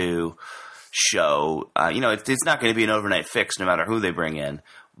able to show. It's not going to be an overnight fix, no matter who they bring in.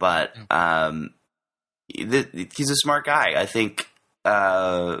 But he's a smart guy. I think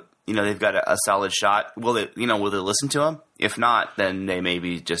they've got a solid shot. Will they listen to him? If not, then they may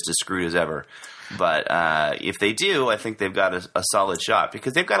be just as screwed as ever. But if they do, I think they've got a solid shot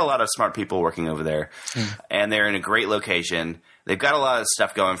because they've got a lot of smart people working over there, and they're in a great location. They've got a lot of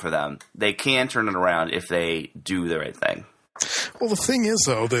stuff going for them. They can turn it around if they do the right thing. Well, the thing is,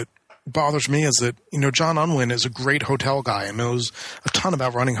 though, that bothers me is that, John Unwin is a great hotel guy and knows a ton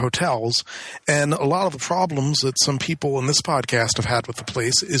about running hotels. And a lot of the problems that some people in this podcast have had with the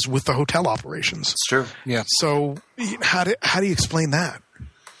place is with the hotel operations. It's true. Yeah. So how do you explain that?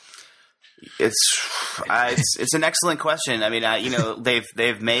 It's an excellent question. I mean,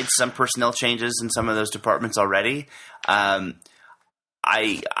 they've made some personnel changes in some of those departments already. I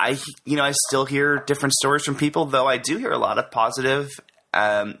still hear different stories from people, though I do hear a lot of positive.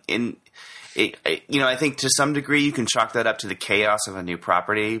 I think to some degree you can chalk that up to the chaos of a new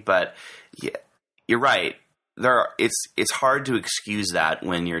property, but yeah, you're right. It's hard to excuse that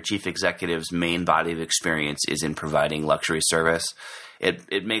when your chief executive's main body of experience is in providing luxury service.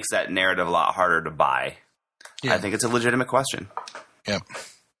 It makes that narrative a lot harder to buy. Yeah. I think it's a legitimate question. Yep.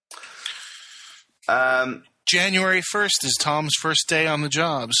 January 1st is Tom's first day on the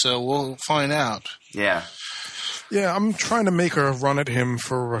job, so we'll find out. Yeah. Yeah, I'm trying to make a run at him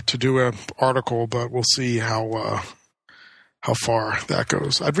to do an article, but we'll see how far that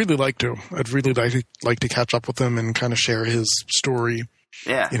goes. I'd really like to. I'd really like to catch up with him and kind of share his story.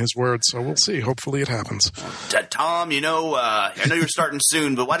 Yeah. In his words, so we'll see. Hopefully it happens. Tom, I know you're starting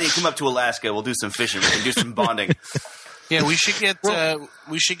soon, but why don't you come up to Alaska? We'll do some fishing. We can do some bonding. Yeah, we should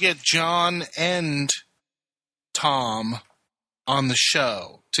get John and Tom on the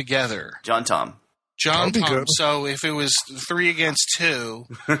show together. Tom. Good. So if it was 3 against 2,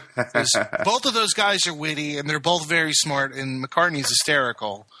 both of those guys are witty and they're both very smart, and McCartney's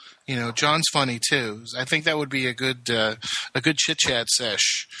hysterical. John's funny too. I think that would be a good chit chat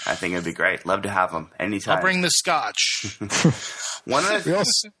sesh. I think it'd be great. Love to have him anytime. I'll bring the scotch.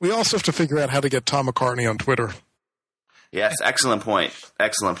 We also have to figure out how to get Tom McCartney on Twitter. Yes, excellent point.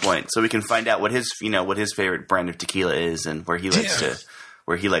 So we can find out what his favorite brand of tequila is and where he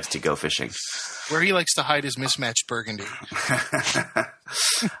likes to go fishing. Where he likes to hide his mismatched burgundy.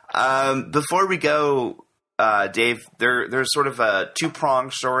 Before we go, Dave, there's sort of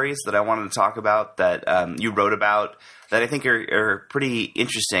 2-pronged stories that I wanted to talk about that you wrote about that I think are pretty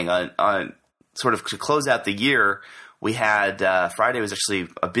interesting. On sort of to close out the year, we had Friday was actually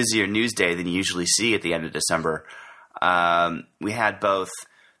a busier news day than you usually see at the end of December. We had both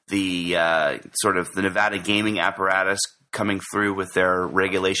the sort of the Nevada gaming apparatus coming through with their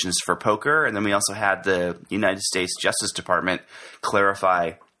regulations for poker, and then we also had the United States Justice Department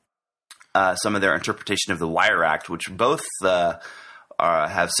clarify some of their interpretation of the Wire Act, which both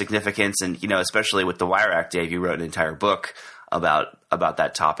have significance, and especially with the Wire Act, Dave, you wrote an entire book about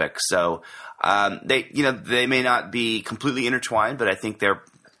that topic. So they may not be completely intertwined, but I think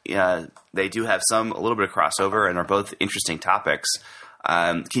they do have a little bit of crossover, and are both interesting topics.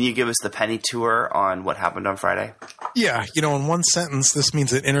 Can you give us the penny tour on what happened on Friday? Yeah, in one sentence, this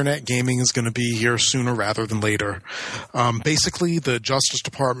means that internet gaming is going to be here sooner rather than later. Basically, the Justice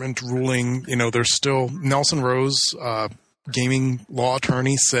Department ruling, there's still Nelson Rose gaming law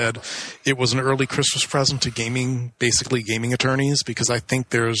attorney said it was an early Christmas present to gaming attorneys, because I think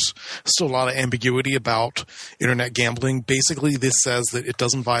there's still a lot of ambiguity about internet gambling. Basically, this says that it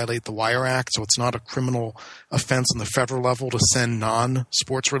doesn't violate the Wire Act, so it's not a criminal offense on the federal level to send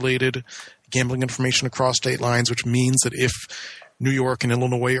non-sports related gambling information across state lines, which means that if New York and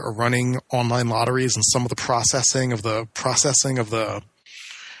Illinois are running online lotteries and some of the processing of the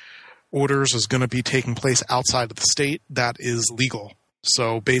orders is going to be taking place outside of the state, that is legal.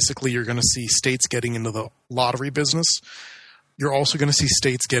 So basically, you're going to see states getting into the lottery business. You're also going to see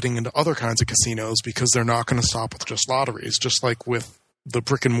states getting into other kinds of casinos, because they're not going to stop with just lotteries. Just like with the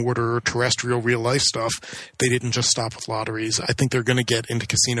brick and mortar terrestrial real life stuff, they didn't just stop with lotteries. I think they're going to get into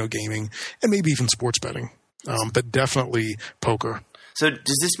casino gaming and maybe even sports betting, but definitely poker. So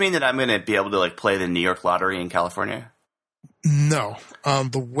does this mean that I'm going to be able to like play the New York lottery in California? No.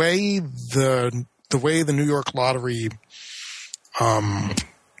 The way the New York lottery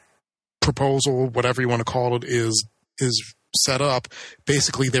proposal, whatever you want to call it, is set up,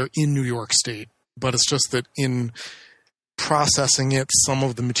 basically they're in New York State, but it's just that in processing it, some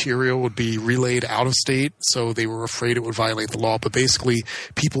of the material would be relayed out of state, so they were afraid it would violate the law. But basically,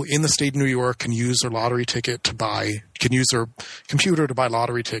 people in the state of New York can use their lottery ticket can use their computer to buy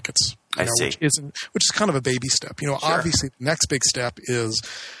lottery tickets. I see. Which is kind of a baby step. Sure. Obviously, the next big step is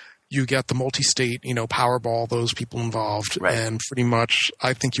you get the multi-state, Powerball, those people involved. Right. And pretty much,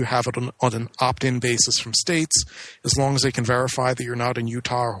 I think you have it on an opt-in basis from states. As long as they can verify that you're not in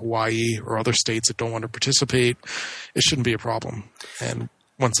Utah or Hawaii or other states that don't want to participate, it shouldn't be a problem. And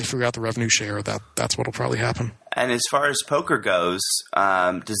once they figure out the revenue share, that's what will probably happen. And as far as poker goes,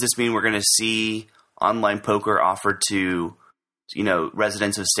 does this mean we're going to see online poker offered to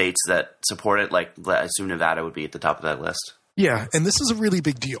residents of states that support it? Like, I assume Nevada would be at the top of that list. Yeah, and this is a really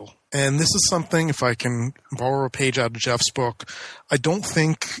big deal. And this is something, if I can borrow a page out of Jeff's book, I don't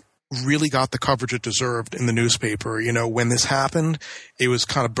think really got the coverage it deserved in the newspaper. When this happened, it was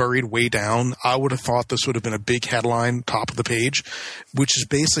kind of buried way down. I would have thought this would have been a big headline, top of the page, which is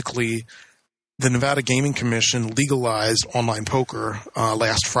basically the Nevada Gaming Commission legalized online poker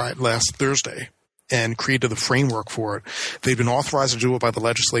last Thursday, and created the framework for it. They've been authorized to do it by the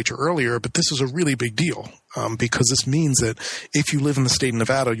legislature earlier, but this is a really big deal because this means that if you live in the state of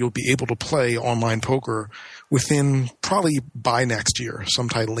Nevada, you'll be able to play online poker within probably by next year,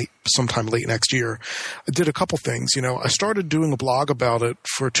 sometime late next year. I did a couple things. I started doing a blog about it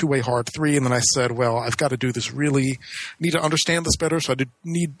for Two-Way Hard 3, and then I said, well, I've got to do this need to understand this better, so I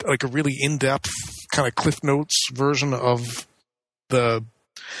need like a really in-depth kind of Cliff Notes version of the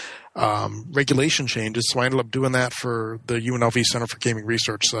regulation changes. So I ended up doing that for the UNLV Center for Gaming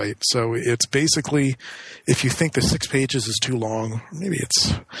Research site. So it's basically, if you think the 6 pages is too long, maybe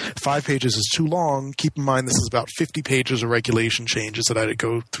it's 5 pages is too long, keep in mind this is about 50 pages of regulation changes that I had to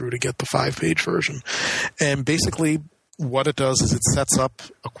go through to get the 5-page version. And basically what it does is it sets up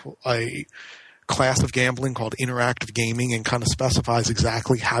a class of gambling called interactive gaming and kind of specifies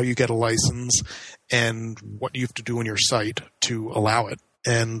exactly how you get a license and what you have to do on your site to allow it.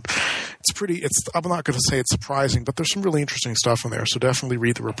 And I'm not going to say it's surprising, but there's some really interesting stuff in there. So definitely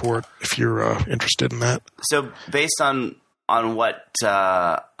read the report if you're interested in that. So based on what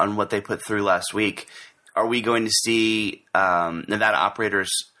they put through last week, are we going to see Nevada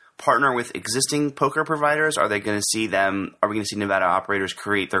operators partner with existing poker providers? Are we going to see Nevada operators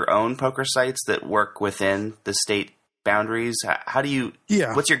create their own poker sites that work within the state boundaries?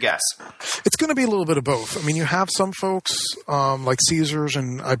 What's your guess? It's going to be a little bit of both. I mean, you have some folks like Caesars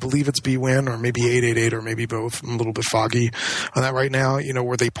and I believe it's BWin or maybe 888 or maybe both. I'm a little bit foggy on that right now,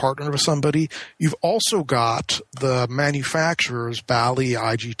 where they partner with somebody. You've also got the manufacturers, Bally,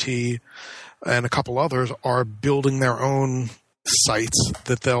 IGT, and a couple others are building their own sites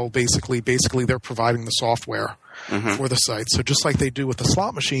that they'll basically they're providing the software for the site. So just like they do with the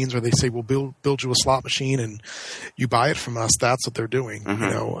slot machines, where they say, we'll build you a slot machine and you buy it from us, that's what they're doing.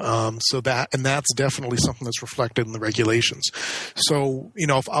 So that's definitely something that's reflected in the regulations. So,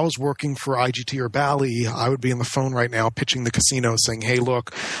 if I was working for IGT or Bally, I would be on the phone right now pitching the casino saying, hey,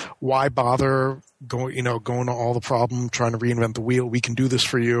 look, why bother going to all the problem, trying to reinvent the wheel? We can do this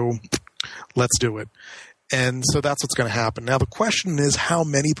for you. Let's do it. And so that's what's going to happen. Now, the question is how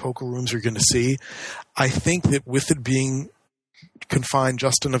many poker rooms you're going to see. I think that with it being confined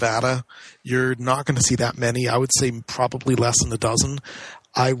just to Nevada, you're not going to see that many. I would say probably less than a dozen.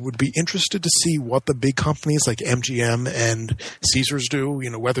 I would be interested to see what the big companies like MGM and Caesars do,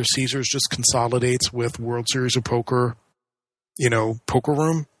 whether Caesars just consolidates with World Series of Poker, poker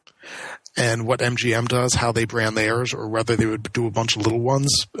room, and what MGM does, how they brand theirs, or whether they would do a bunch of little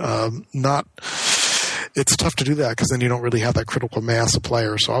ones. it's tough to do that because then you don't really have that critical mass of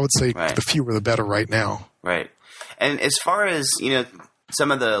players. So I would say Right. the fewer the better right now. Right. And as far as, some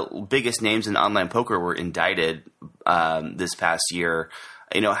of the biggest names in online poker were indicted this past year,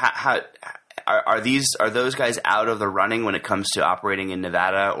 how are those guys out of the running when it comes to operating in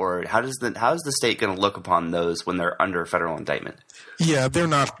Nevada, or how is the state going to look upon those when they're under federal indictment? Yeah, they're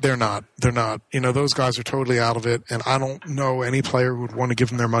not. Those guys are totally out of it, and I don't know any player who would want to give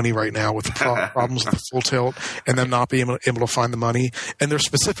them their money right now with the problems with the full tilt and them not being able to find the money. And there's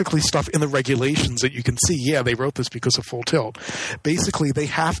specifically stuff in the regulations that you can see. Yeah, they wrote this because of full tilt. Basically, they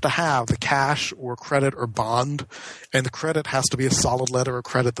have to have the cash or credit or bond, and the credit has to be a solid letter of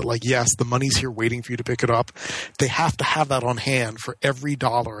credit that, like, yes, the money's here waiting for you to pick it up. They have to have that on hand for every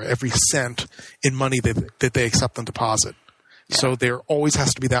dollar, every cent in money that they accept and deposit. So there always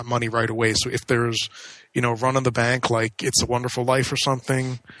has to be that money right away. So if there's, run on the bank like It's a Wonderful Life or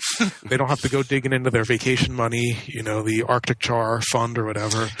something, they don't have to go digging into their vacation money, the Arctic Char fund or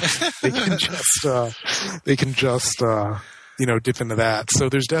whatever. They can just dip into that. So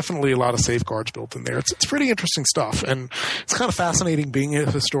there's definitely a lot of safeguards built in there. It's pretty interesting stuff, and it's kind of fascinating being a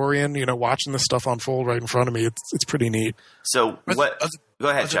historian. watching this stuff unfold right in front of me. It's pretty neat. So go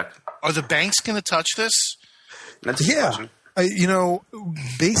ahead, Chuck. Are the banks going to touch this? That's a good question.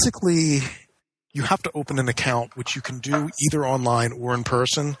 Basically, you have to open an account, which you can do either online or in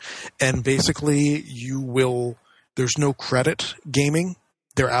person. And basically, there's no credit gaming.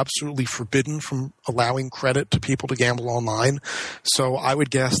 They're absolutely forbidden from allowing credit to people to gamble online. So I would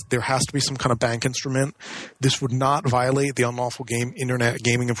guess there has to be some kind of bank instrument. This would not violate the Unlawful Internet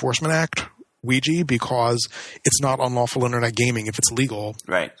Gaming Enforcement Act, Ouija, because it's not unlawful internet gaming if it's legal,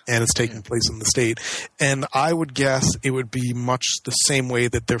 right? And it's taking place in the state. And I would guess it would be much the same way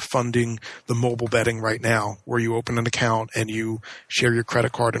that they're funding the mobile betting right now, where you open an account and you share your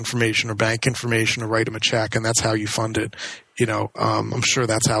credit card information or bank information or write them a check, and that's how you fund it. I'm sure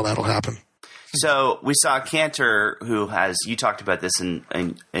that's how that'll happen. So we saw Cantor, who you talked about this in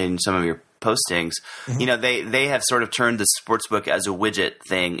some of your postings. Mm-hmm. They have sort of turned the sportsbook as a widget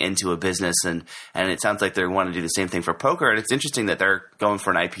thing into a business, and it sounds like they want to do the same thing for poker. And it's interesting that they're going for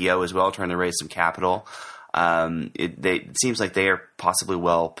an IPO as well, trying to raise some capital. It seems like they are possibly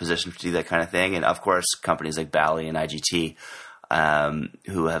well positioned to do that kind of thing. And of course, companies like Bally and IGT,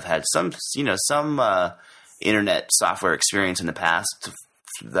 who have had some internet software experience in the past,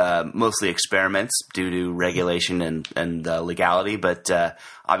 mostly experiments due to regulation and legality, but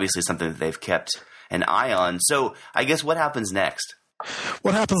obviously something that they've kept an eye on. So I guess what happens next?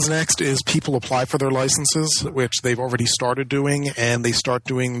 What happens next is people apply for their licenses, which they've already started doing, and they start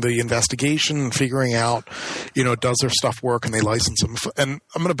doing the investigation and figuring out, does their stuff work, and they license them. And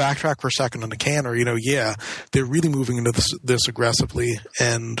I'm going to backtrack for a second on the Cantor. They're really moving into this aggressively,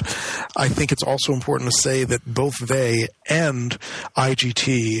 and I think it's also important to say that both they and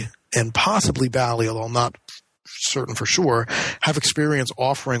IGT and possibly Bally, although I'm not certain for sure, have experience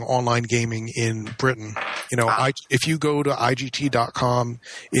offering online gaming in Britain. If you go to IGT.com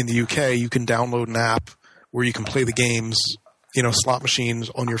in the UK, you can download an app where you can play the games, slot machines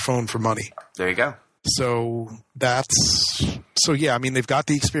on your phone for money. There you go. So they've got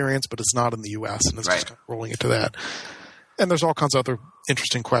the experience, but it's not in the US, and it's just kind of rolling into that. And there's all kinds of other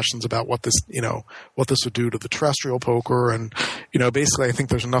interesting questions about what this would do to the terrestrial poker. And, basically I think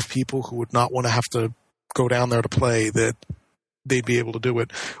there's enough people who would not want to have to go down there to play that they'd be able to do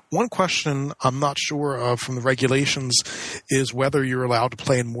it. One question I'm not sure of from the regulations is whether you're allowed to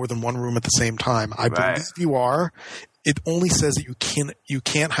play in more than one room at the same time. I believe you are. It only says that you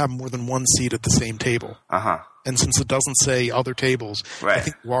can't have more than one seat at the same table. Uh-huh. And since it doesn't say other tables, I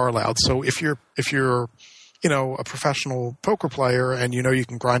think you are allowed. So if you're a professional poker player and you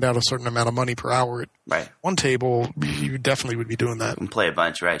can grind out a certain amount of money per hour at one table, you definitely would be doing that. And play a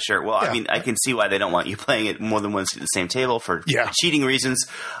bunch, right? Sure. Well, yeah. I mean, I can see why they don't want you playing at more than once at the same table for cheating reasons.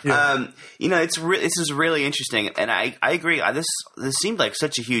 Yeah. This is really interesting, and I agree. This seemed like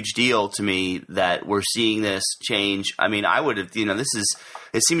such a huge deal to me that we're seeing this change. I mean, I would have,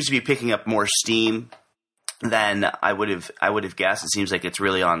 it seems to be picking up more steam than I would have guessed. It seems like it's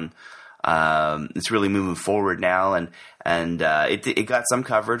really on. It's really moving forward now, and it got some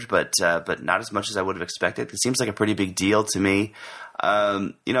coverage, but not as much as I would have expected. It seems like a pretty big deal to me.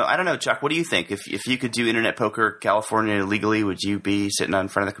 I don't know, Chuck. What do you think? If you could do internet poker California legally, would you be sitting on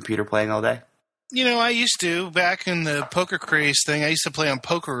front of the computer playing all day? I used to back in the poker craze thing. I used to play on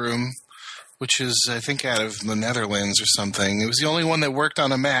Poker Room, which is, I think, out of the Netherlands or something. It was the only one that worked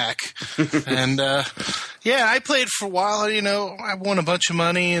on a Mac. And, I played for a while. I won a bunch of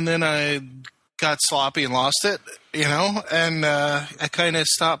money, and then I got sloppy and lost it, and I kind of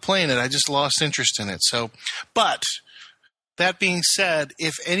stopped playing it. I just lost interest in it. So, but that being said,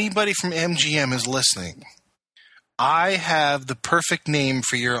 if anybody from MGM is listening, I have the perfect name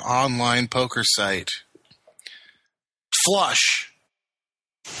for your online poker site. Flush.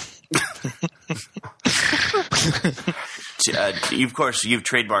 Of course, you've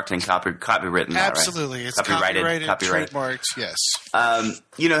trademarked and copywritten that, Absolutely. right? It's copyrighted, trademarked, yes.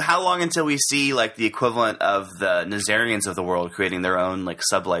 How long until we see like the equivalent of the Nazarians of the world creating their own like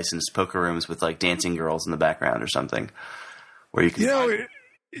sub-licensed poker rooms with like dancing girls in the background or something, where you can.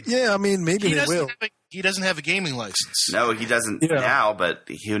 Yeah, I mean, maybe they will. He doesn't have a gaming license. No, he doesn't now, but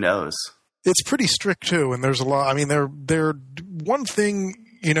who knows? It's pretty strict too, and there's a lot. I mean, they're one thing.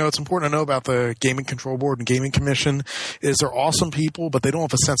 It's important to know about the Gaming Control Board and Gaming Commission is they're awesome people, but they don't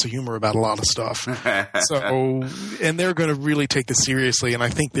have a sense of humor about a lot of stuff. And they're going to really take this seriously. And I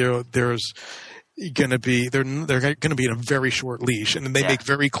think there's going to be they're going to be in a very short leash, and they make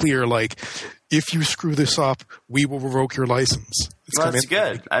very clear like if you screw this up, we will revoke your license. That's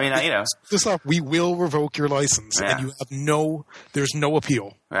good. I mean, this up, we will revoke your license, and you have there's no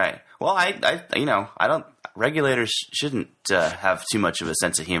appeal. Right. Well, I don't. Regulators shouldn't have too much of a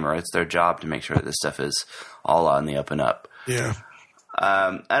sense of humor. It's their job to make sure that this stuff is all on the up and up. Yeah.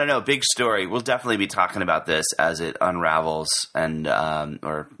 I don't know. Big story. We'll definitely be talking about this as it unravels and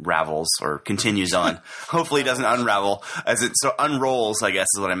or ravels or continues on. Hopefully, it doesn't unravel as it unrolls. I guess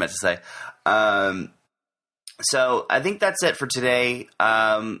is what I meant to say. So I think that's it for today.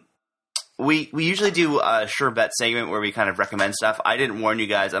 We usually do a Sure Bet segment where we kind of recommend stuff. I didn't warn you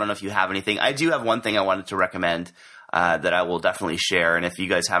guys. I don't know if you have anything. I do have one thing I wanted to recommend that I will definitely share. And if you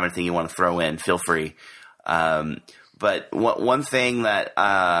guys have anything you want to throw in, feel free. But one thing that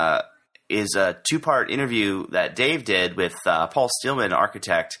is a 2-part interview that Dave did with Paul Steelman,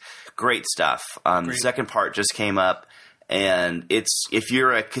 architect. Great stuff. The second part just came up. And if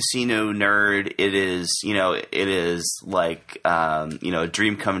you're a casino nerd, it is like, a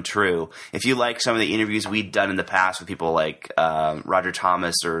dream come true. If you like some of the interviews we've done in the past with people like, Roger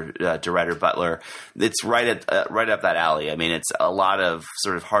Thomas or, Doretta Butler, it's right up that alley. I mean, it's a lot of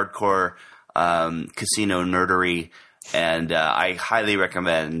sort of hardcore, casino nerdery. And, I highly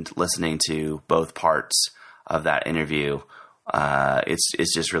recommend listening to both parts of that interview.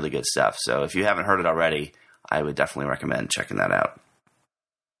 It's just really good stuff. So if you haven't heard it already, I would definitely recommend checking that out.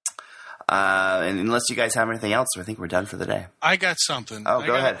 And unless you guys have anything else, I think we're done for the day. I got something. Oh,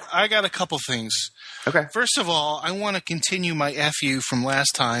 go ahead. I got a couple things. Okay. First of all, I want to continue my FU from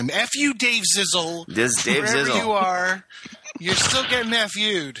last time. FU Dave Zizzle. Dave Wherever Zizzle. you are, you're still getting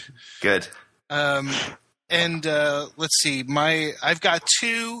FU'd. Good. And let's see. I've got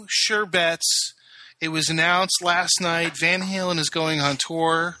 2 Sure Bets. It was announced last night. Van Halen is going on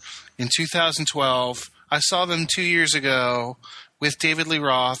tour in 2012. I saw them 2 years ago with David Lee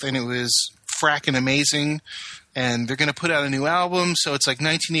Roth, and it was fracking amazing. And they're going to put out a new album, so it's like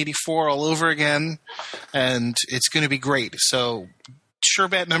 1984 all over again, and it's going to be great. So Sure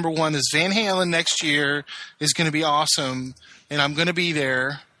Bet number 1 is Van Halen next year is going to be awesome, and I'm going to be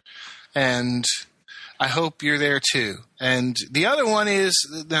there, and I hope you're there too. And the other one is,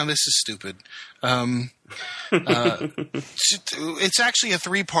 now this is stupid. It's actually a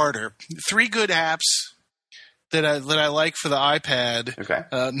 3-parter. 3 good apps that I like for the iPad. Okay.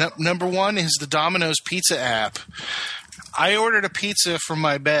 Number 1 is the Domino's Pizza app. I ordered a pizza from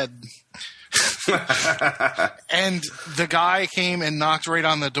my bed. And the guy came and knocked right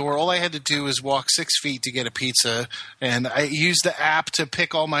on the door. All I had to do was walk 6 feet to get a pizza, and I used the app to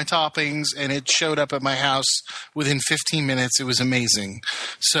pick all my toppings, and it showed up at my house within 15 minutes. It was amazing.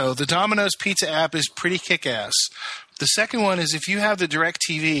 So the Domino's Pizza app is pretty kick-ass. The second one is if you have the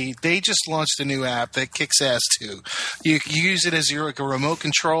DirecTV, they just launched a new app that kicks ass too. You use it as like a remote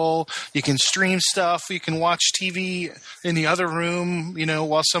control. You can stream stuff. You can watch TV in the other room,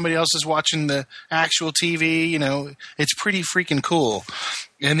 while somebody else is watching the actual TV. It's pretty freaking cool.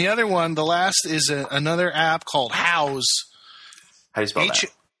 And the other one, the last, is another app called Houzz. How do you spell that?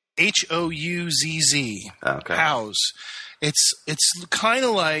 Houzz. Okay. Houzz. It's kind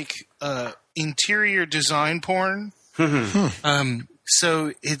of like interior design porn.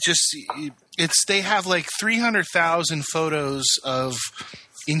 So they have like 300,000 photos of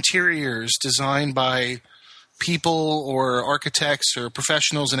interiors designed by people or architects or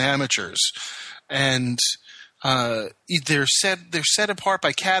professionals and amateurs, and they're set apart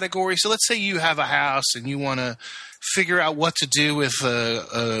by category. So let's say you have a house and you want to figure out what to do with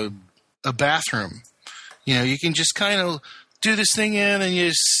a bathroom. You can just kind of do this thing in, and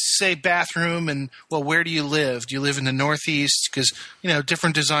you say bathroom, and well, where do you live? Do you live in the Northeast? Because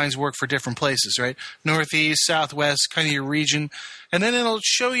different designs work for different places, right? Northeast, Southwest, kind of your region, and then it'll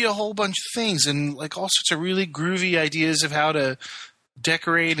show you a whole bunch of things and like all sorts of really groovy ideas of how to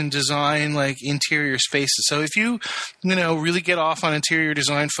decorate and design like interior spaces. So if you really get off on interior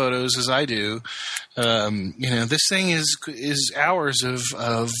design photos as I do, this thing is hours of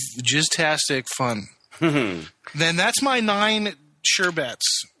jizztastic fun. Then that's my 9 sure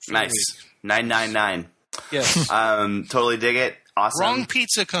bets. Nice. 999. Yes. Totally dig it. Awesome. Wrong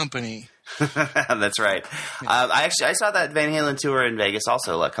pizza company. That's right. I saw that Van Halen tour in Vegas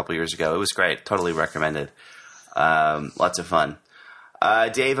also a couple years ago. It was great. Totally recommended. Lots of fun.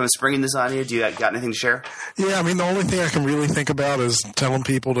 Dave, I'm springing this on you. Do you got anything to share? Yeah, I mean, the only thing I can really think about is telling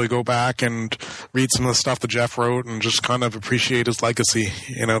people to go back and read some of the stuff that Jeff wrote and just kind of appreciate his legacy.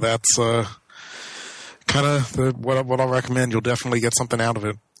 That's kind of what I'll recommend. You'll definitely get something out of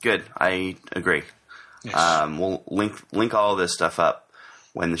it. Good. I agree. Yes. We'll link all of this stuff up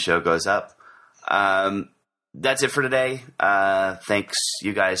when the show goes up. That's it for today. Thanks,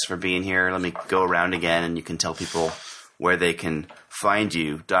 you guys, for being here. Let me go around again, and you can tell people where they can find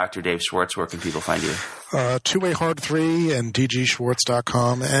you. Dr. Dave Schwartz, where can people find you? Two-Way Hard 3 and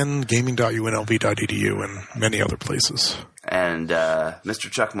dgschwartz.com and gaming.unlv.edu and many other places. And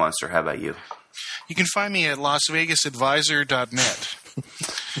Mr. Chuck Monster, how about you? You can find me at lasvegasadvisor.net.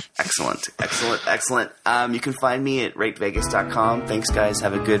 Excellent. You can find me at ratevegas.com. Thanks, guys.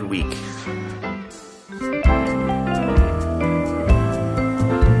 Have a good week.